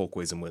Ozark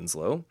Folkways in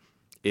Winslow.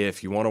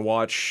 If you want to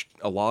watch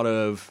a lot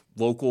of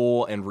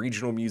local and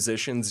regional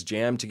musicians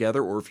jam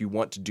together, or if you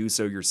want to do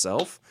so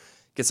yourself,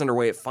 it gets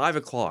underway at 5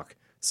 o'clock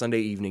Sunday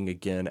evening,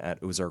 again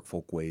at Ozark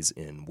Folkways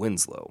in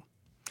Winslow.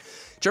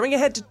 Jumping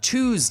ahead to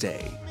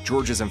Tuesday,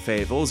 George's in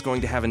Fayetteville is going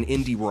to have an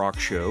indie rock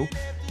show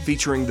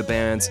featuring the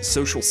bands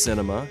Social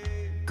Cinema,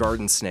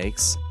 Garden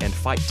Snakes, and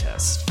Fight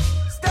Test.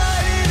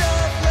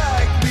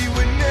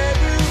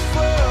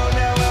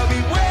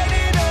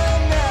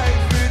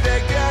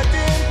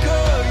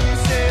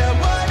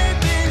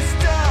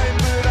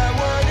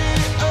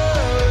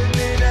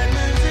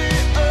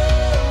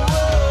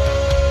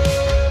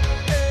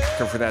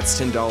 For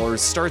that's $10.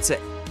 Starts at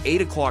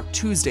 8 o'clock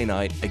Tuesday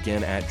night,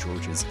 again at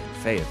George's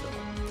in Fayetteville.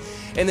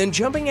 And then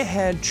jumping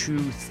ahead to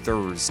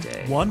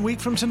Thursday. 1 week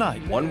from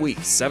tonight. 1 week,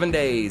 7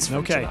 days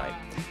from tonight.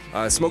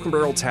 Smoke and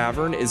Barrel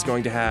Tavern is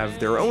going to have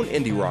their own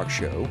indie rock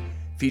show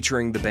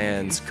featuring the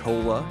bands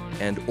Cola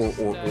and Or.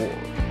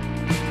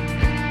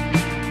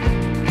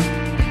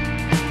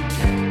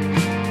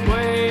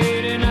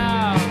 Waiting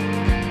out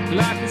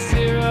like a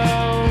zero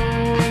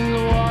in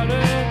the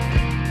water,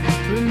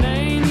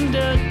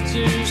 remainder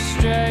to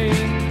stray,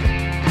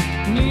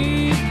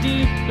 knee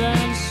deep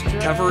and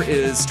straight. Cover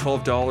is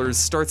 $12,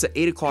 starts at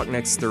 8 o'clock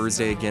next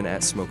Thursday, again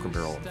at Smoke and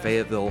Barrel in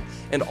Fayetteville.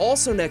 And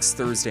also next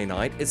Thursday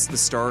night, it's the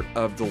start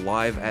of the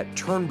Live at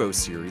Turnbow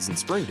series in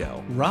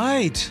Springdale.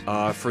 Right.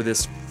 For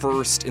this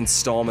first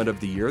installment of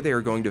the year, they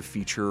are going to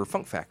feature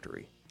Funk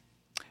Factory.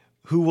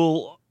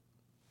 Who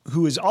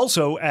is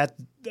also at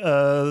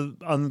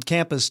on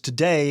campus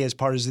today as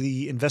part of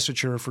the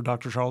investiture for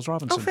Dr. Charles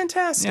Robinson. Oh,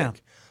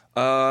 fantastic.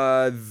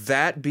 Yeah.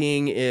 That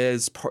being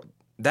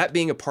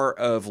a part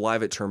of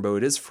Live at Turnbow,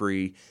 it is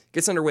free.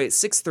 Gets underway at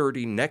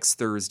 6:30 next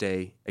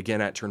Thursday, again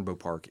at Turnbow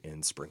Park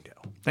in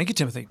Springdale. Thank you,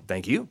 Timothy.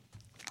 Thank you.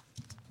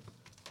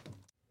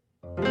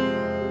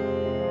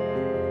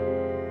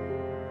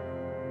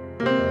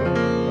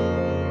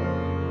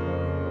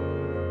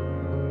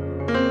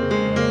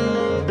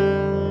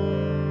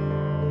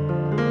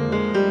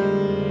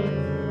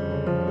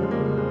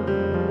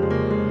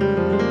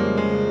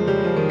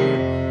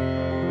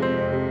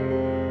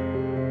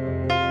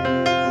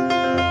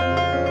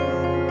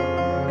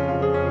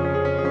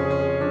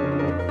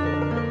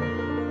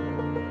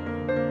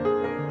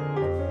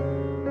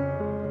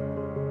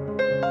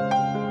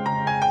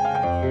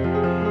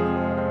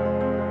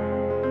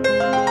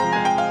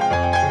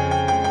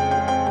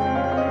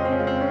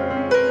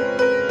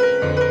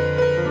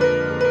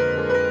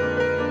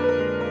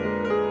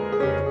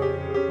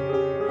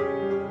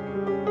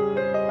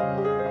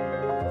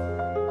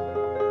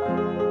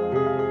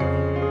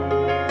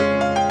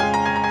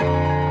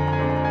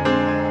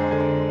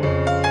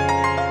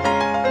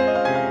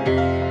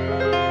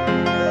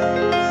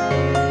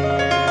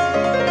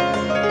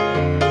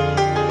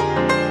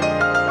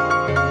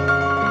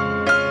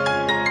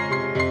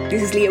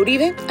 This is Leah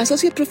Uribe,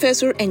 Associate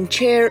Professor and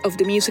Chair of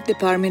the Music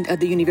Department at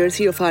the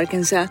University of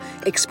Arkansas,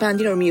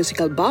 expanding our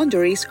musical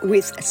boundaries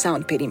with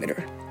Sound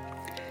Perimeter.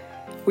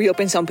 We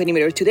open Sound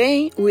Perimeter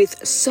today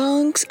with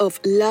Songs of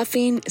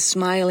Laughing,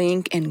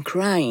 Smiling, and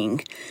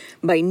Crying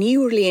by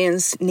New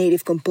Orleans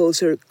native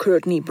composer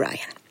Courtney Bryan.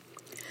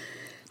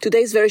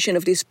 Today's version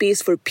of this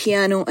piece for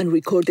piano and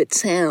recorded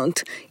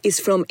sound is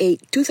from a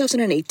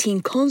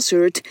 2018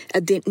 concert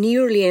at the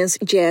New Orleans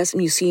Jazz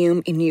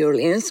Museum in New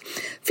Orleans,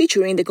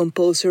 featuring the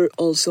composer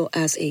also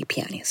as a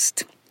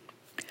pianist.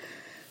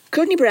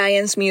 Courtney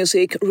Bryan's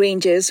music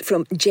ranges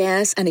from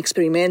jazz and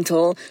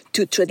experimental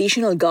to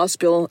traditional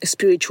gospel,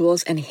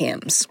 spirituals, and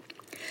hymns.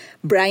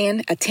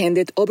 Bryan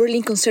attended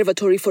Oberlin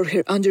Conservatory for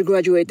her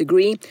undergraduate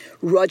degree,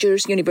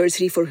 Rogers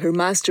University for her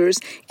master's,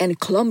 and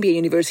Columbia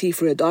University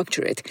for a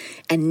doctorate.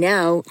 And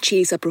now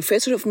she is a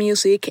professor of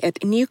music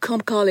at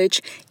Newcomb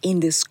College in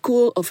the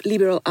School of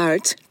Liberal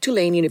Arts,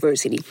 Tulane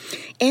University,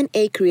 and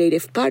a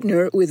creative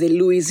partner with the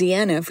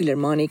Louisiana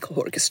Philharmonic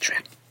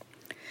Orchestra.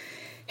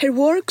 Her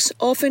works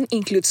often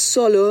include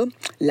solo,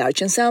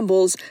 large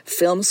ensembles,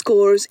 film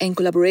scores, and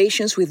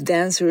collaborations with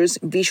dancers,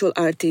 visual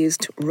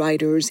artists,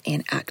 writers,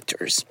 and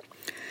actors.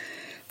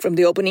 From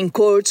the opening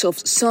chords of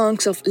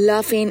Songs of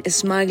Laughing,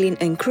 Smiling,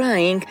 and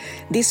Crying,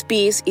 this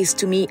piece is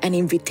to me an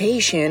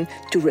invitation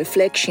to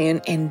reflection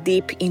and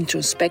deep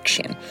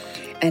introspection,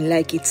 and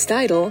like its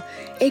title,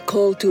 a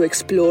call to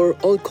explore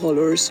all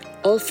colors,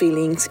 all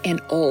feelings,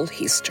 and all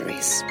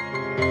histories.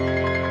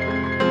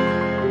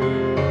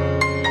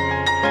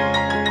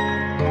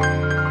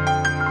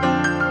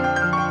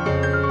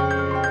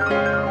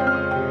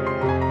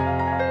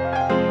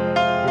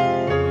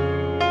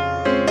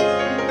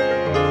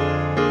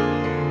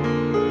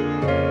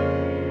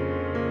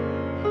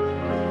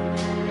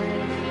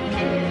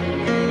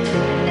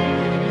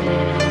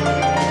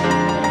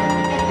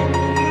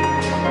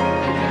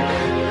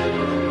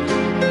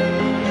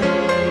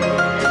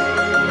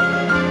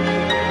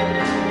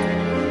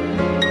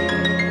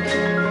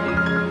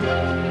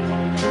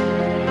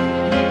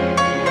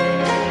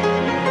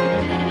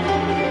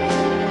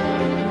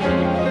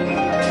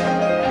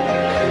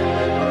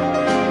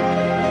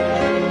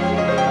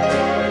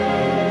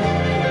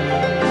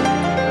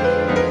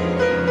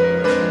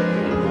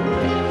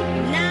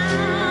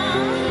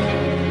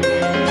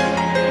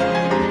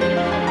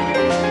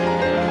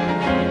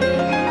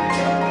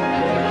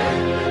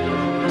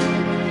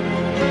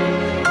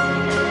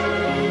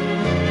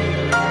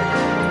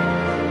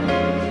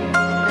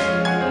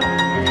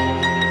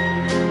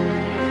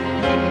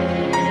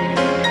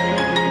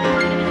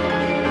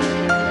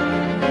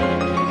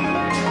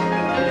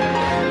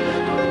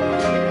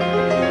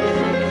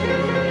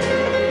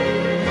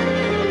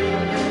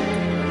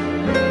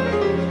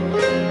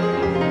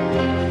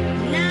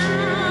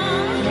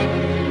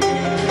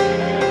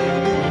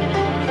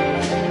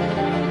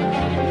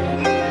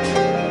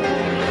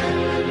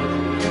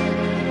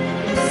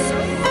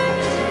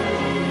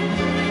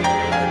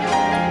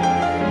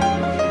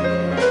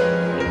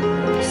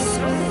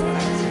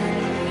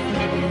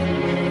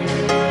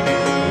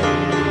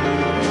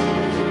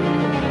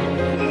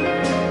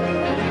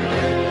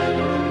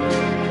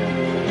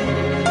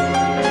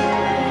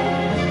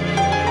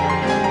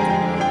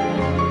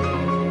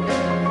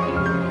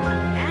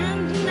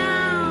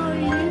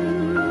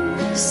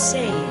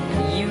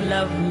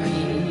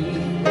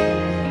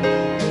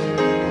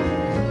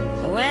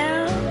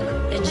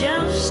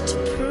 much to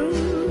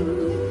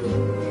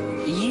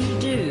prove you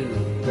do.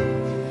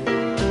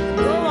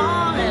 Go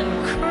on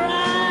and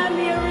cry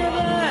me a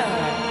river.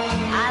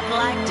 I'd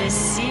like to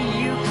see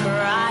you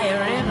cry a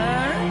river.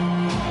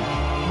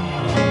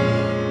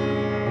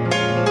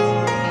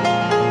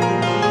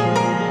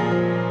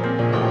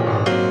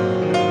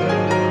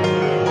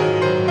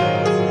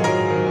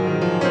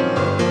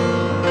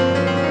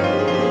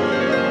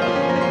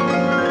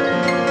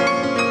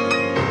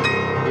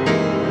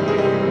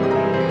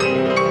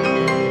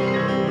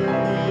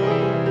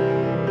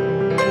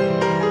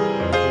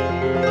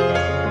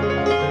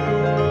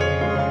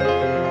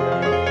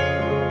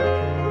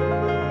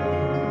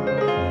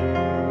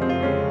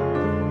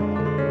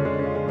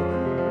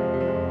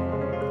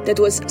 That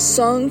was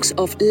Songs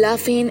of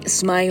Laughing,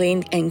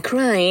 Smiling, and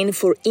Crying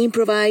for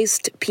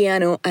improvised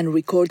piano and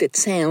recorded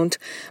sound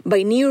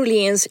by New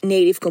Orleans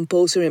native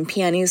composer and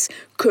pianist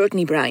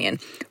Courtney Bryan,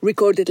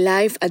 recorded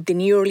live at the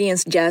New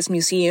Orleans Jazz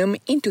Museum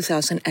in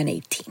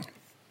 2018.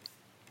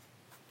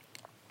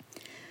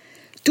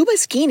 Tuba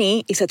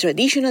Skinny is a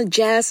traditional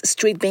jazz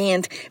street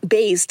band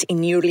based in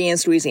New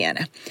Orleans,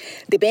 Louisiana.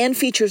 The band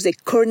features the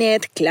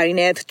cornet,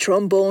 clarinet,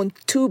 trombone,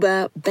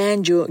 tuba,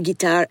 banjo,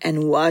 guitar,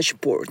 and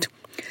washboard.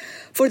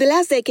 For the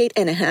last decade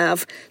and a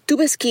half,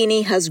 Tuba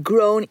Skinny has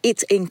grown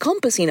its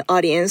encompassing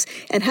audience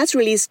and has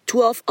released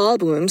 12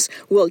 albums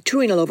while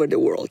touring all over the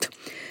world.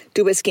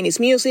 Tuba Skinny's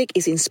music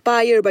is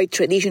inspired by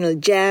traditional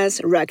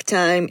jazz,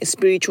 ragtime,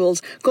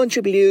 spirituals,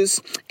 country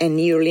blues, and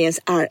New Orleans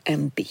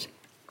R&B.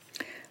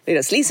 Let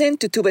us listen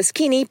to Tuba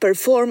Skinny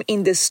perform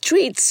in the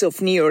streets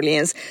of New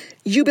Orleans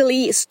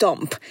Jubilee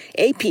Stomp,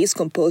 a piece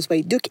composed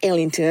by Duke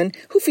Ellington,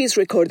 who first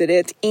recorded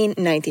it in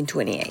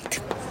 1928.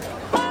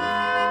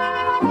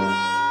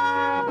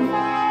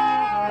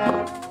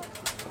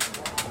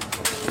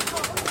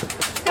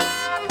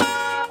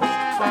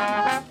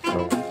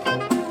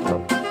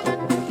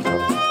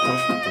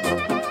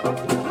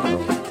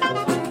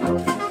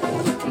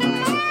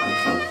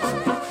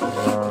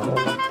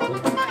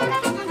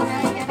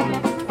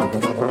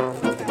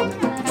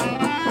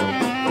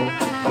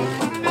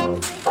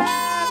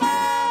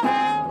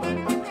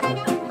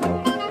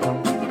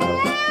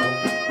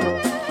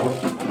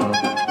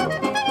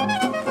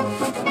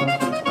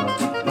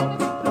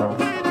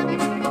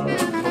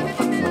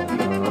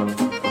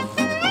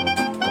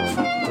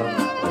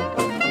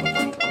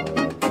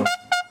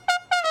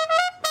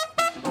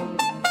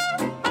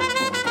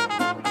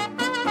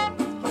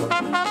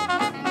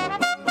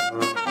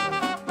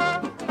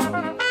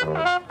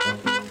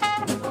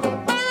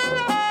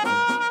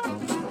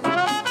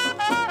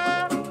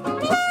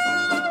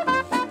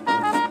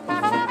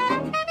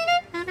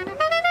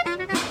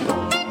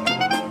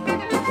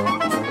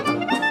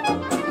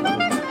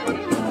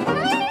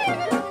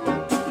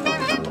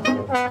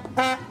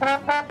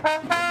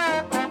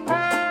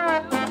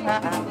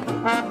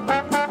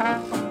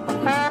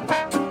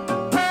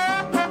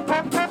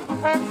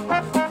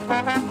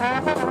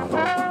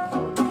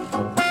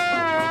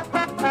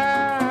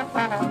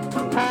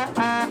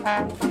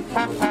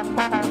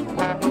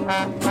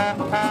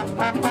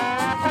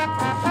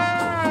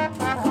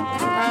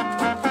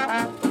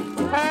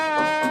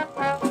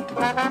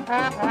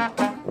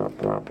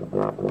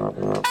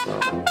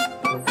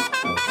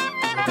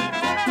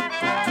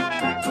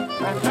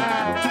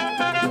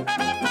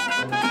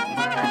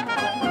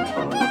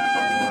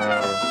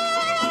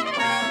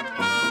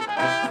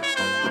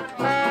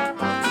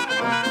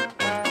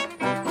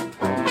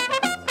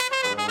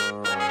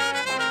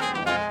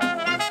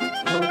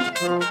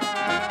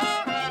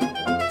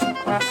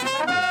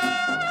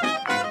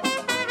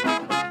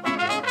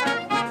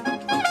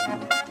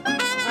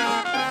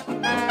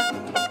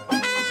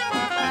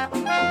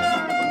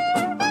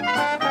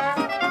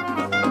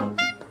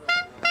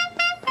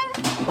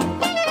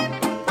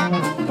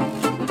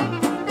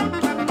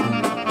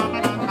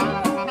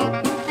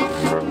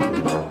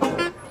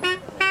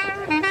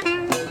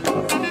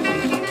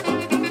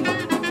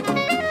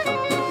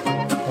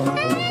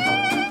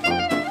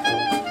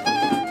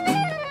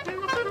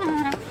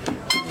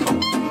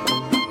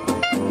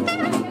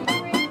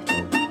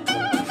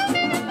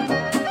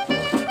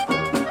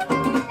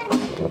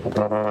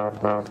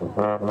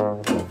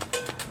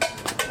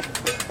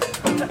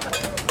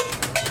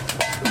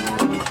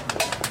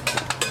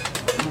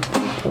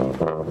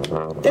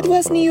 That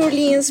was New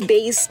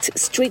Orleans-based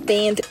street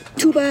band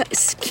Tuba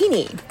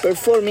Skinny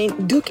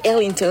performing Duke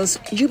Ellington's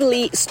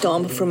Jubilee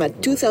Stomp from a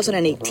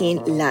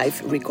 2018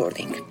 live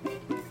recording.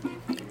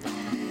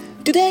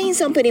 Today in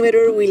Sound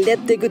Perimeter, we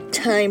let the good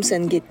times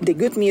and get the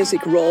good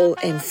music roll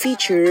and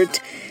featured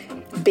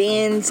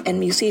bands and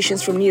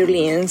musicians from New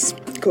Orleans,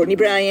 Courtney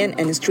Bryan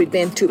and street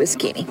band Tuba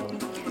Skinny.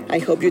 I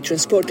hope you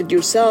transported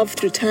yourself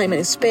through time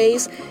and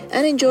space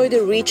and enjoyed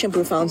the rich and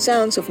profound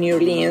sounds of New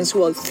Orleans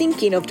while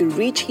thinking of the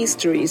rich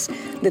histories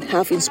that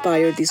have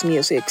inspired these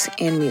musics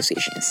and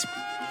musicians.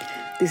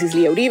 This is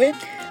Lia Uribe.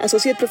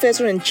 Associate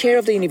Professor and Chair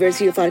of the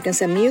University of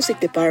Arkansas Music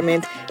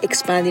Department,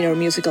 Expanding Our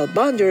Musical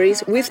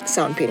Boundaries with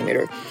Sound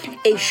Perimeter.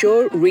 A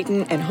show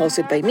written and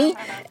hosted by me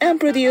and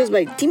produced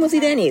by Timothy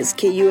Dennis,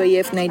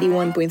 KUAF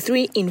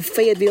 91.3 in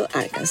Fayetteville,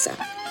 Arkansas.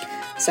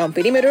 Sound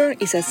Perimeter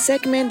is a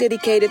segment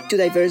dedicated to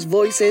diverse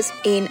voices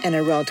in and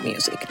around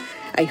music.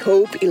 I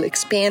hope it'll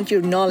expand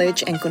your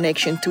knowledge and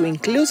connection to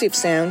inclusive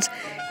sounds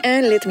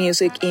and let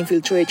music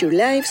infiltrate your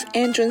lives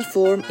and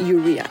transform your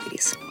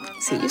realities.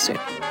 See you soon.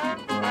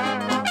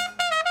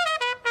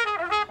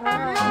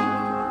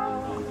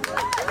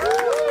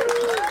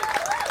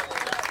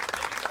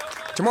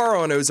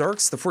 Tomorrow on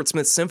Ozarks, the Fort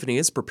Smith Symphony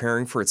is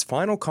preparing for its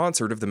final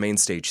concert of the main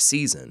stage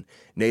season,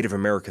 Native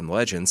American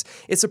Legends.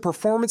 It's a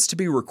performance to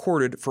be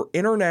recorded for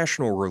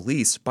international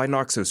release by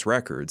Noxos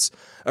Records.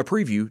 A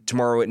preview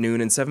tomorrow at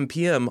noon and 7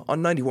 p.m.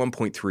 on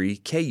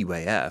 91.3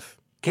 KUAF.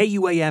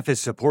 KUAF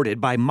is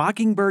supported by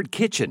Mockingbird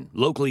Kitchen,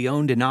 locally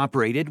owned and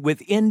operated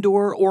with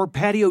indoor or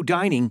patio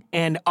dining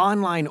and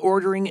online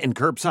ordering and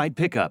curbside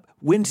pickup,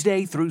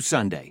 Wednesday through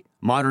Sunday.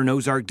 Modern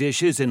Ozark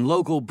dishes and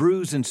local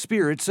brews and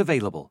spirits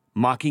available.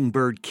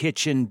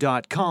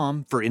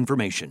 Mockingbirdkitchen.com for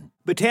information.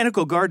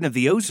 Botanical Garden of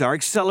the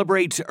Ozarks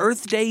celebrates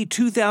Earth Day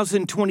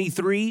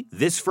 2023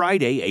 this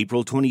Friday,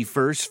 April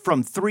 21st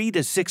from 3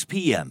 to 6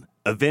 p.m.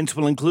 Events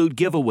will include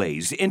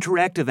giveaways,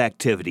 interactive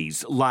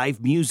activities,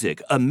 live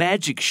music, a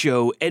magic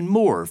show, and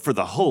more for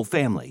the whole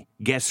family.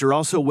 Guests are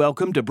also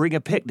welcome to bring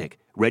a picnic.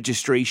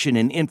 Registration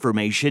and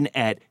information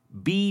at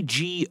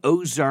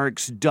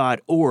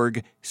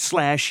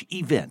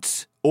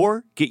bgozarks.org/events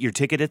or get your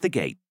ticket at the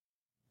gate.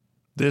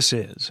 This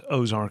is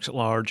Ozarks at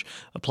Large.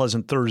 A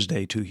pleasant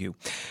Thursday to you.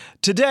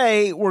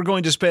 Today, we're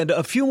going to spend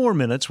a few more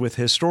minutes with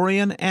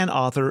historian and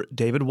author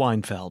David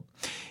Weinfeld.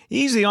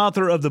 He's the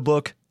author of the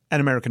book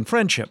An American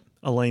Friendship,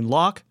 Elaine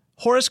Locke,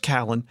 Horace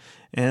Callan,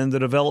 and the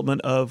Development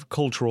of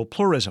Cultural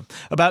Pluralism,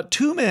 about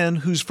two men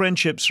whose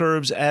friendship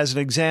serves as an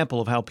example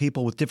of how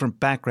people with different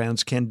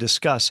backgrounds can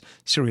discuss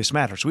serious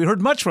matters. We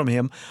heard much from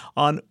him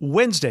on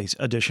Wednesday's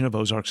edition of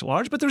Ozarks at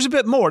Large, but there's a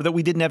bit more that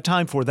we didn't have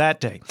time for that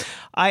day.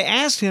 I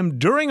asked him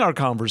during our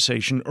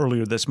conversation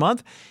earlier this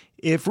month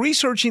if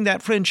researching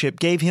that friendship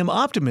gave him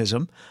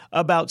optimism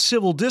about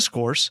civil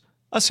discourse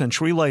a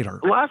century later.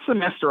 Last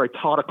semester, I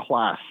taught a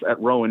class at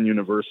Rowan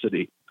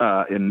University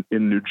in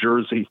New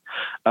Jersey,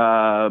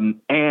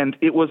 and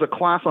it was a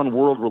class on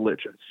world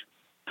religions.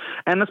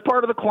 And as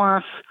part of the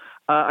class,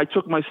 I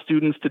took my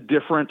students to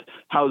different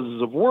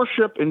houses of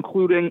worship,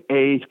 including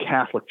a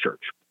Catholic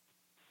church.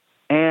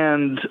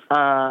 And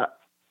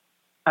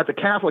at the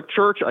Catholic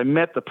church, I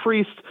met the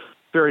priest,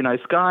 very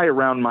nice guy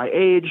around my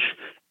age,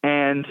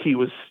 and he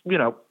was,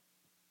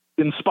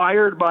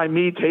 inspired by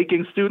me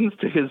taking students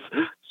to his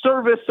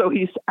service. So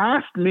he's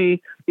asked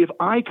me if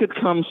I could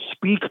come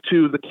speak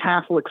to the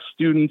Catholic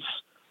Students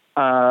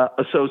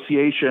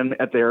Association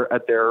at their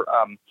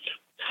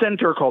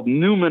center called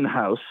Newman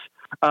House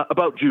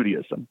about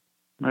Judaism,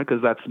 right?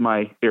 Because that's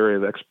my area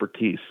of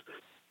expertise.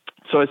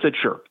 So I said,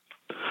 sure.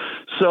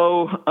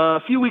 So a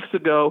few weeks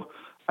ago,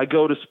 I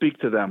go to speak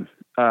to them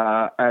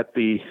at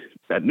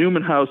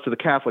Newman House to the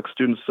Catholic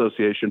Students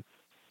Association.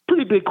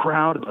 Pretty big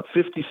crowd, about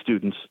 50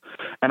 students,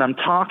 and I'm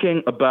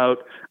talking about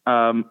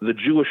the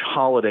Jewish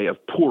holiday of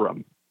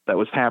Purim that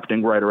was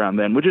happening right around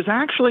then, which is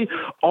actually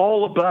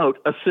all about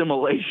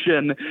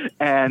assimilation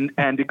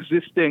and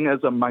existing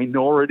as a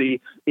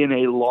minority in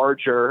a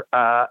larger,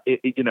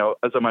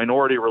 as a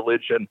minority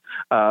religion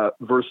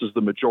versus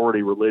the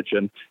majority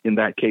religion, in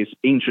that case,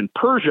 ancient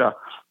Persia.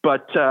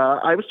 But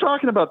I was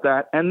talking about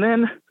that, and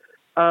then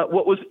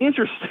what was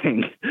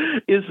interesting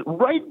is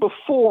right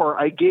before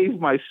I gave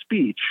my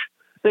speech,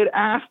 they'd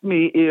asked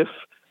me if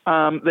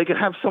they could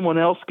have someone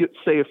else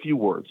say a few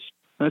words.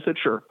 And I said,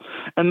 sure.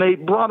 And they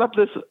brought up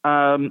this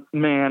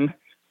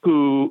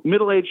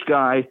middle-aged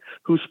guy,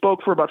 who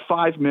spoke for about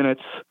 5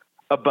 minutes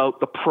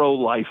about the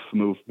pro-life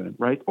movement,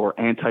 right? Or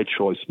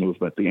anti-choice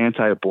movement, the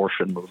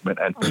anti-abortion movement,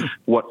 and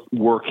what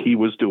work he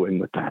was doing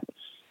with that.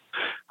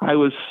 I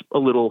was a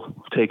little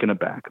taken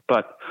aback,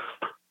 but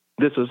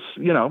this is,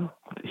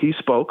 he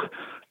spoke.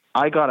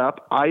 I got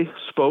up. I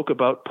spoke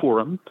about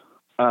Purim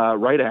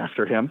right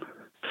after him.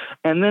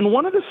 And then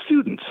one of the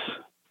students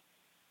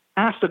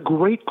asked a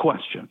great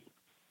question.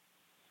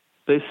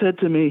 They said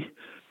to me,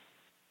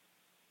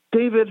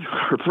 David,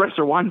 or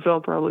Professor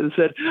Weinfeld probably,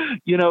 said,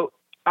 can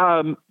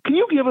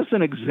you give us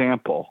an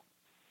example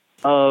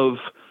of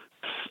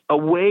a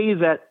way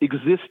that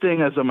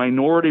existing as a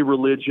minority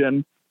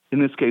religion, in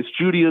this case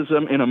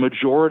Judaism, in a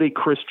majority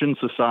Christian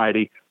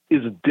society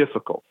is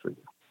difficult for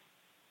you?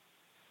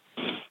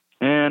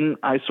 And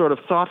I sort of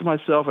thought to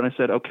myself, and I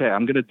said, okay,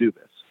 I'm going to do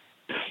this.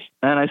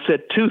 And I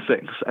said two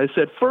things. I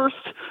said, first,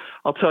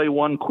 I'll tell you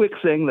one quick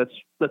thing that's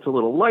a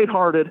little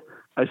lighthearted.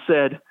 I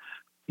said,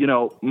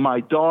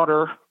 my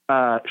daughter,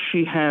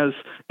 she has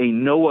a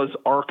Noah's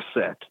Ark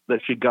set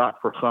that she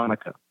got for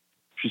Hanukkah.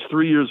 She's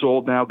 3 years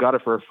old now, got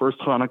it for her first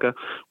Hanukkah.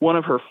 One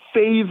of her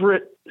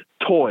favorite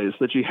toys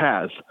that she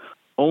has.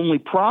 Only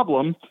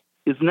problem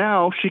is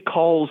now she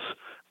calls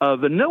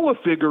the Noah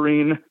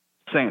figurine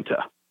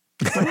Santa.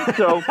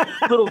 So,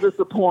 a little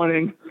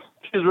disappointing.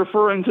 She's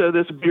referring to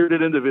this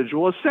bearded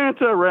individual as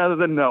Santa rather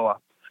than Noah,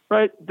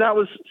 right? That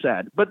was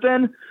sad. But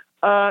then,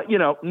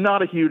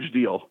 not a huge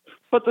deal.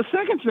 But the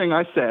second thing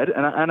I said,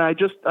 and I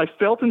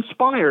felt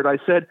inspired. I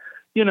said,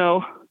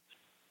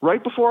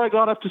 right before I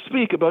got up to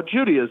speak about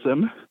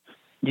Judaism,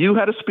 you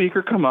had a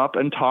speaker come up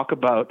and talk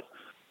about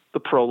the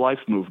pro-life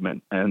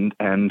movement and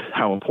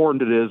how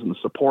important it is and the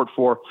support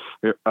for,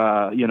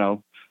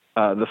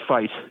 the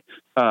fight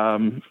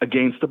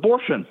against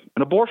abortion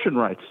and abortion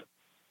rights.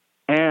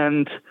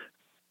 And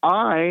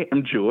I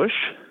am Jewish,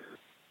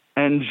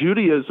 and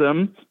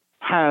Judaism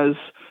has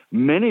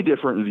many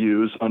different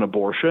views on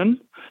abortion,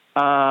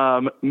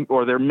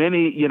 or there are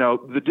many,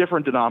 the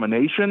different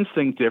denominations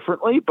think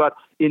differently, but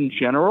in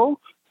general,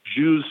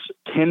 Jews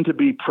tend to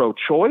be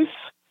pro-choice,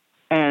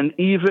 and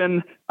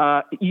even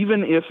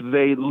if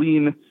they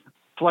lean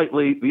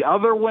slightly the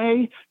other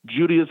way,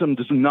 Judaism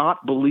does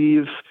not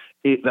believe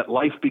that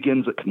life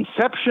begins at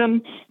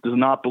conception, does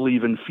not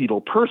believe in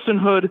fetal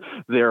personhood.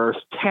 There's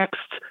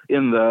texts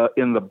in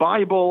the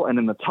Bible and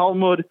in the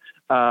Talmud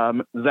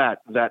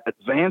that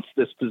advance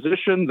this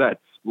position that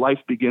life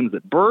begins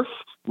at birth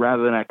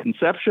rather than at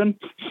conception.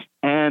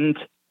 And,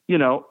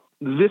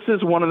 this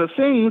is one of the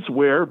things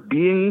where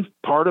being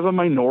part of a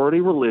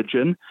minority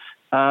religion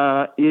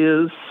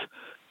is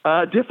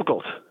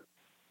difficult.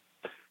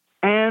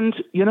 And,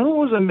 what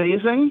was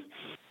amazing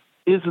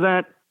is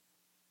that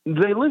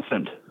they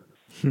listened.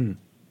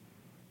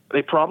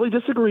 They probably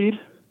disagreed.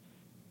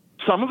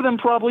 Some of them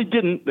probably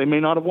didn't. They may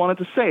not have wanted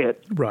to say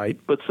it. Right.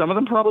 But some of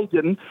them probably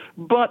didn't.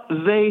 But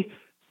they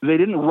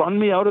didn't run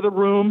me out of the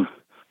room.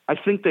 I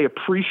think they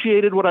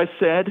appreciated what I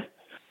said.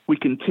 We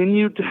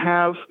continued to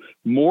have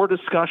more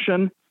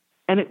discussion.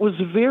 And it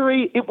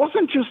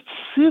wasn't just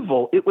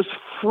civil, it was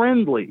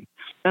friendly.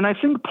 And I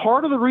think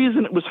part of the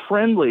reason it was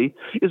friendly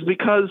is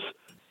because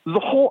the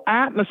whole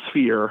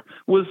atmosphere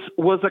was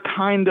a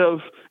kind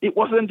of, it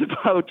wasn't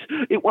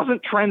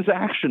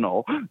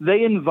transactional.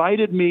 They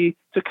invited me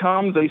to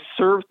come. They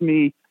served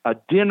me a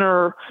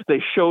dinner.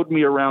 They showed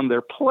me around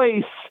their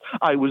place.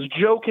 I was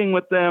joking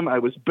with them. I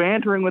was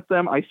bantering with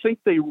them. I think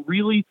they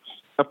really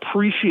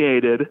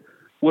appreciated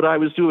what I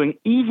was doing,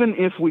 even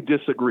if we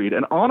disagreed.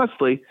 And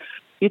honestly,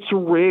 it's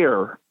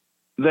rare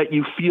that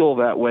you feel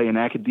that way in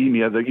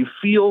academia, that you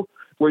feel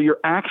where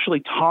you're actually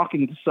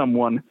talking to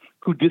someone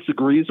who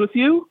disagrees with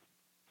you,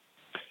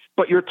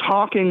 but you're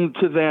talking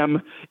to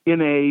them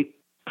in a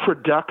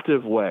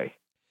productive way.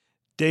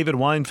 David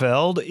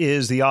Weinfeld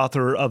is the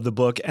author of the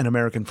book An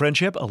American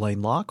Friendship,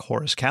 Elaine Locke,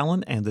 Horace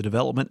Callan, and the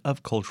Development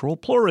of Cultural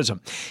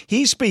Pluralism.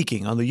 He's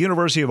speaking on the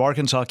University of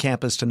Arkansas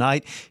campus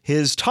tonight.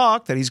 His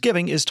talk that he's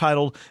giving is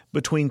titled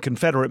Between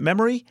Confederate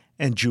Memory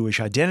and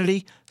Jewish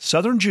Identity,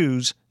 Southern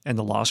Jews and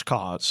the Lost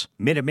Cause.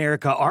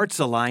 Mid-America Arts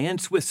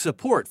Alliance, with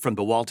support from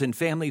the Walton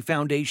Family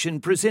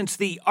Foundation, presents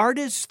the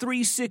Artists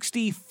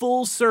 360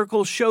 Full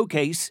Circle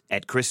Showcase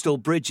at Crystal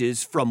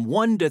Bridges from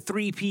 1 to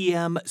 3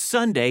 p.m.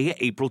 Sunday,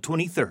 April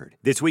 23rd.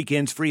 This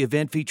weekend's free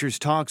event features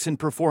talks and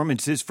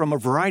performances from a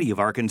variety of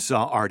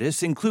Arkansas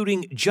artists,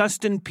 including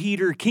Justin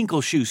Peter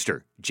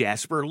Kinkelschuster,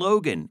 Jasper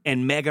Logan,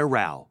 and Mega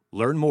Rao.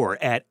 Learn more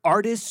at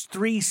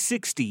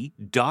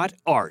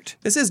artists360.art.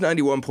 This is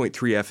 91.3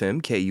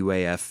 FM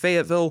KUAF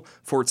Fayetteville,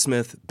 Fort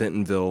Smith,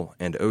 Bentonville,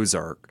 and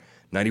Ozark.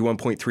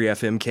 91.3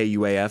 FM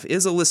KUAF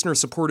is a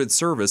listener-supported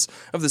service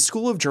of the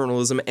School of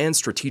Journalism and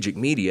Strategic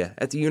Media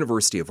at the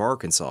University of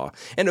Arkansas,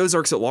 and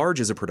Ozarks at Large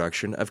is a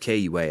production of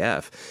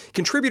KUAF.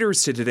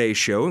 Contributors to today's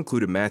show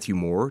included Matthew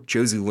Moore,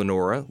 Josie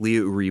Lenora,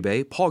 Leah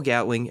Uribe, Paul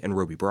Gatling, and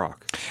Roby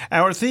Brock.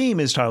 Our theme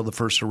is titled The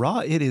First Hurrah.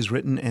 It is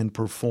written and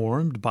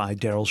performed by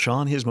Daryl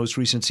Shawn. His most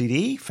recent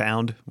CD,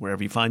 found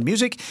wherever you find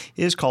music,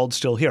 is called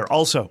Still Here.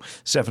 Also,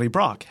 Stephanie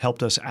Brock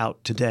helped us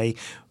out today,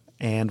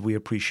 and we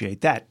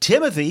appreciate that.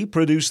 Timothy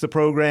produced the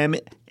program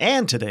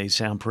and today's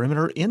Sound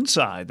Perimeter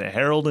inside the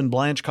Harold and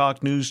Blanche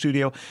Koch News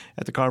Studio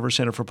at the Carver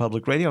Center for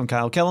Public Radio. I'm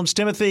Kyle Kellums.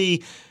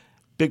 Timothy,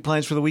 big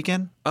plans for the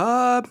weekend?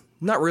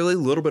 Not really. A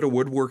little bit of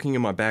woodworking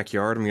in my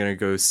backyard. I'm going to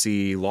go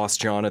see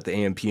Lost John at the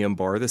AM/PM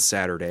bar this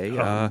Saturday.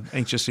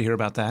 Anxious to hear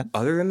about that.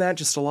 Other than that,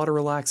 just a lot of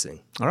relaxing.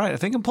 All right. I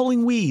think I'm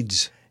pulling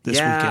weeds this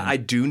weekend. Yeah, I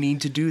do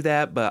need to do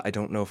that, but I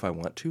don't know if I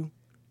want to.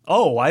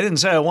 Oh, I didn't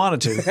say I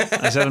wanted to.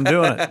 I said I'm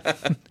doing it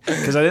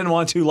because I didn't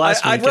want to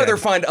last weekend. I'd rather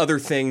find other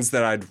things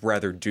that I'd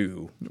rather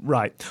do.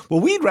 Right. Well,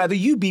 we'd rather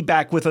you be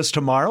back with us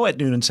tomorrow at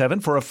noon and 7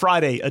 for a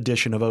Friday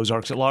edition of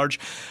Ozarks at Large.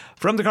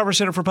 From the Carver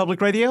Center for Public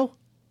Radio,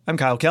 I'm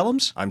Kyle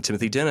Kellums. I'm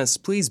Timothy Dennis.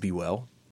 Please be well.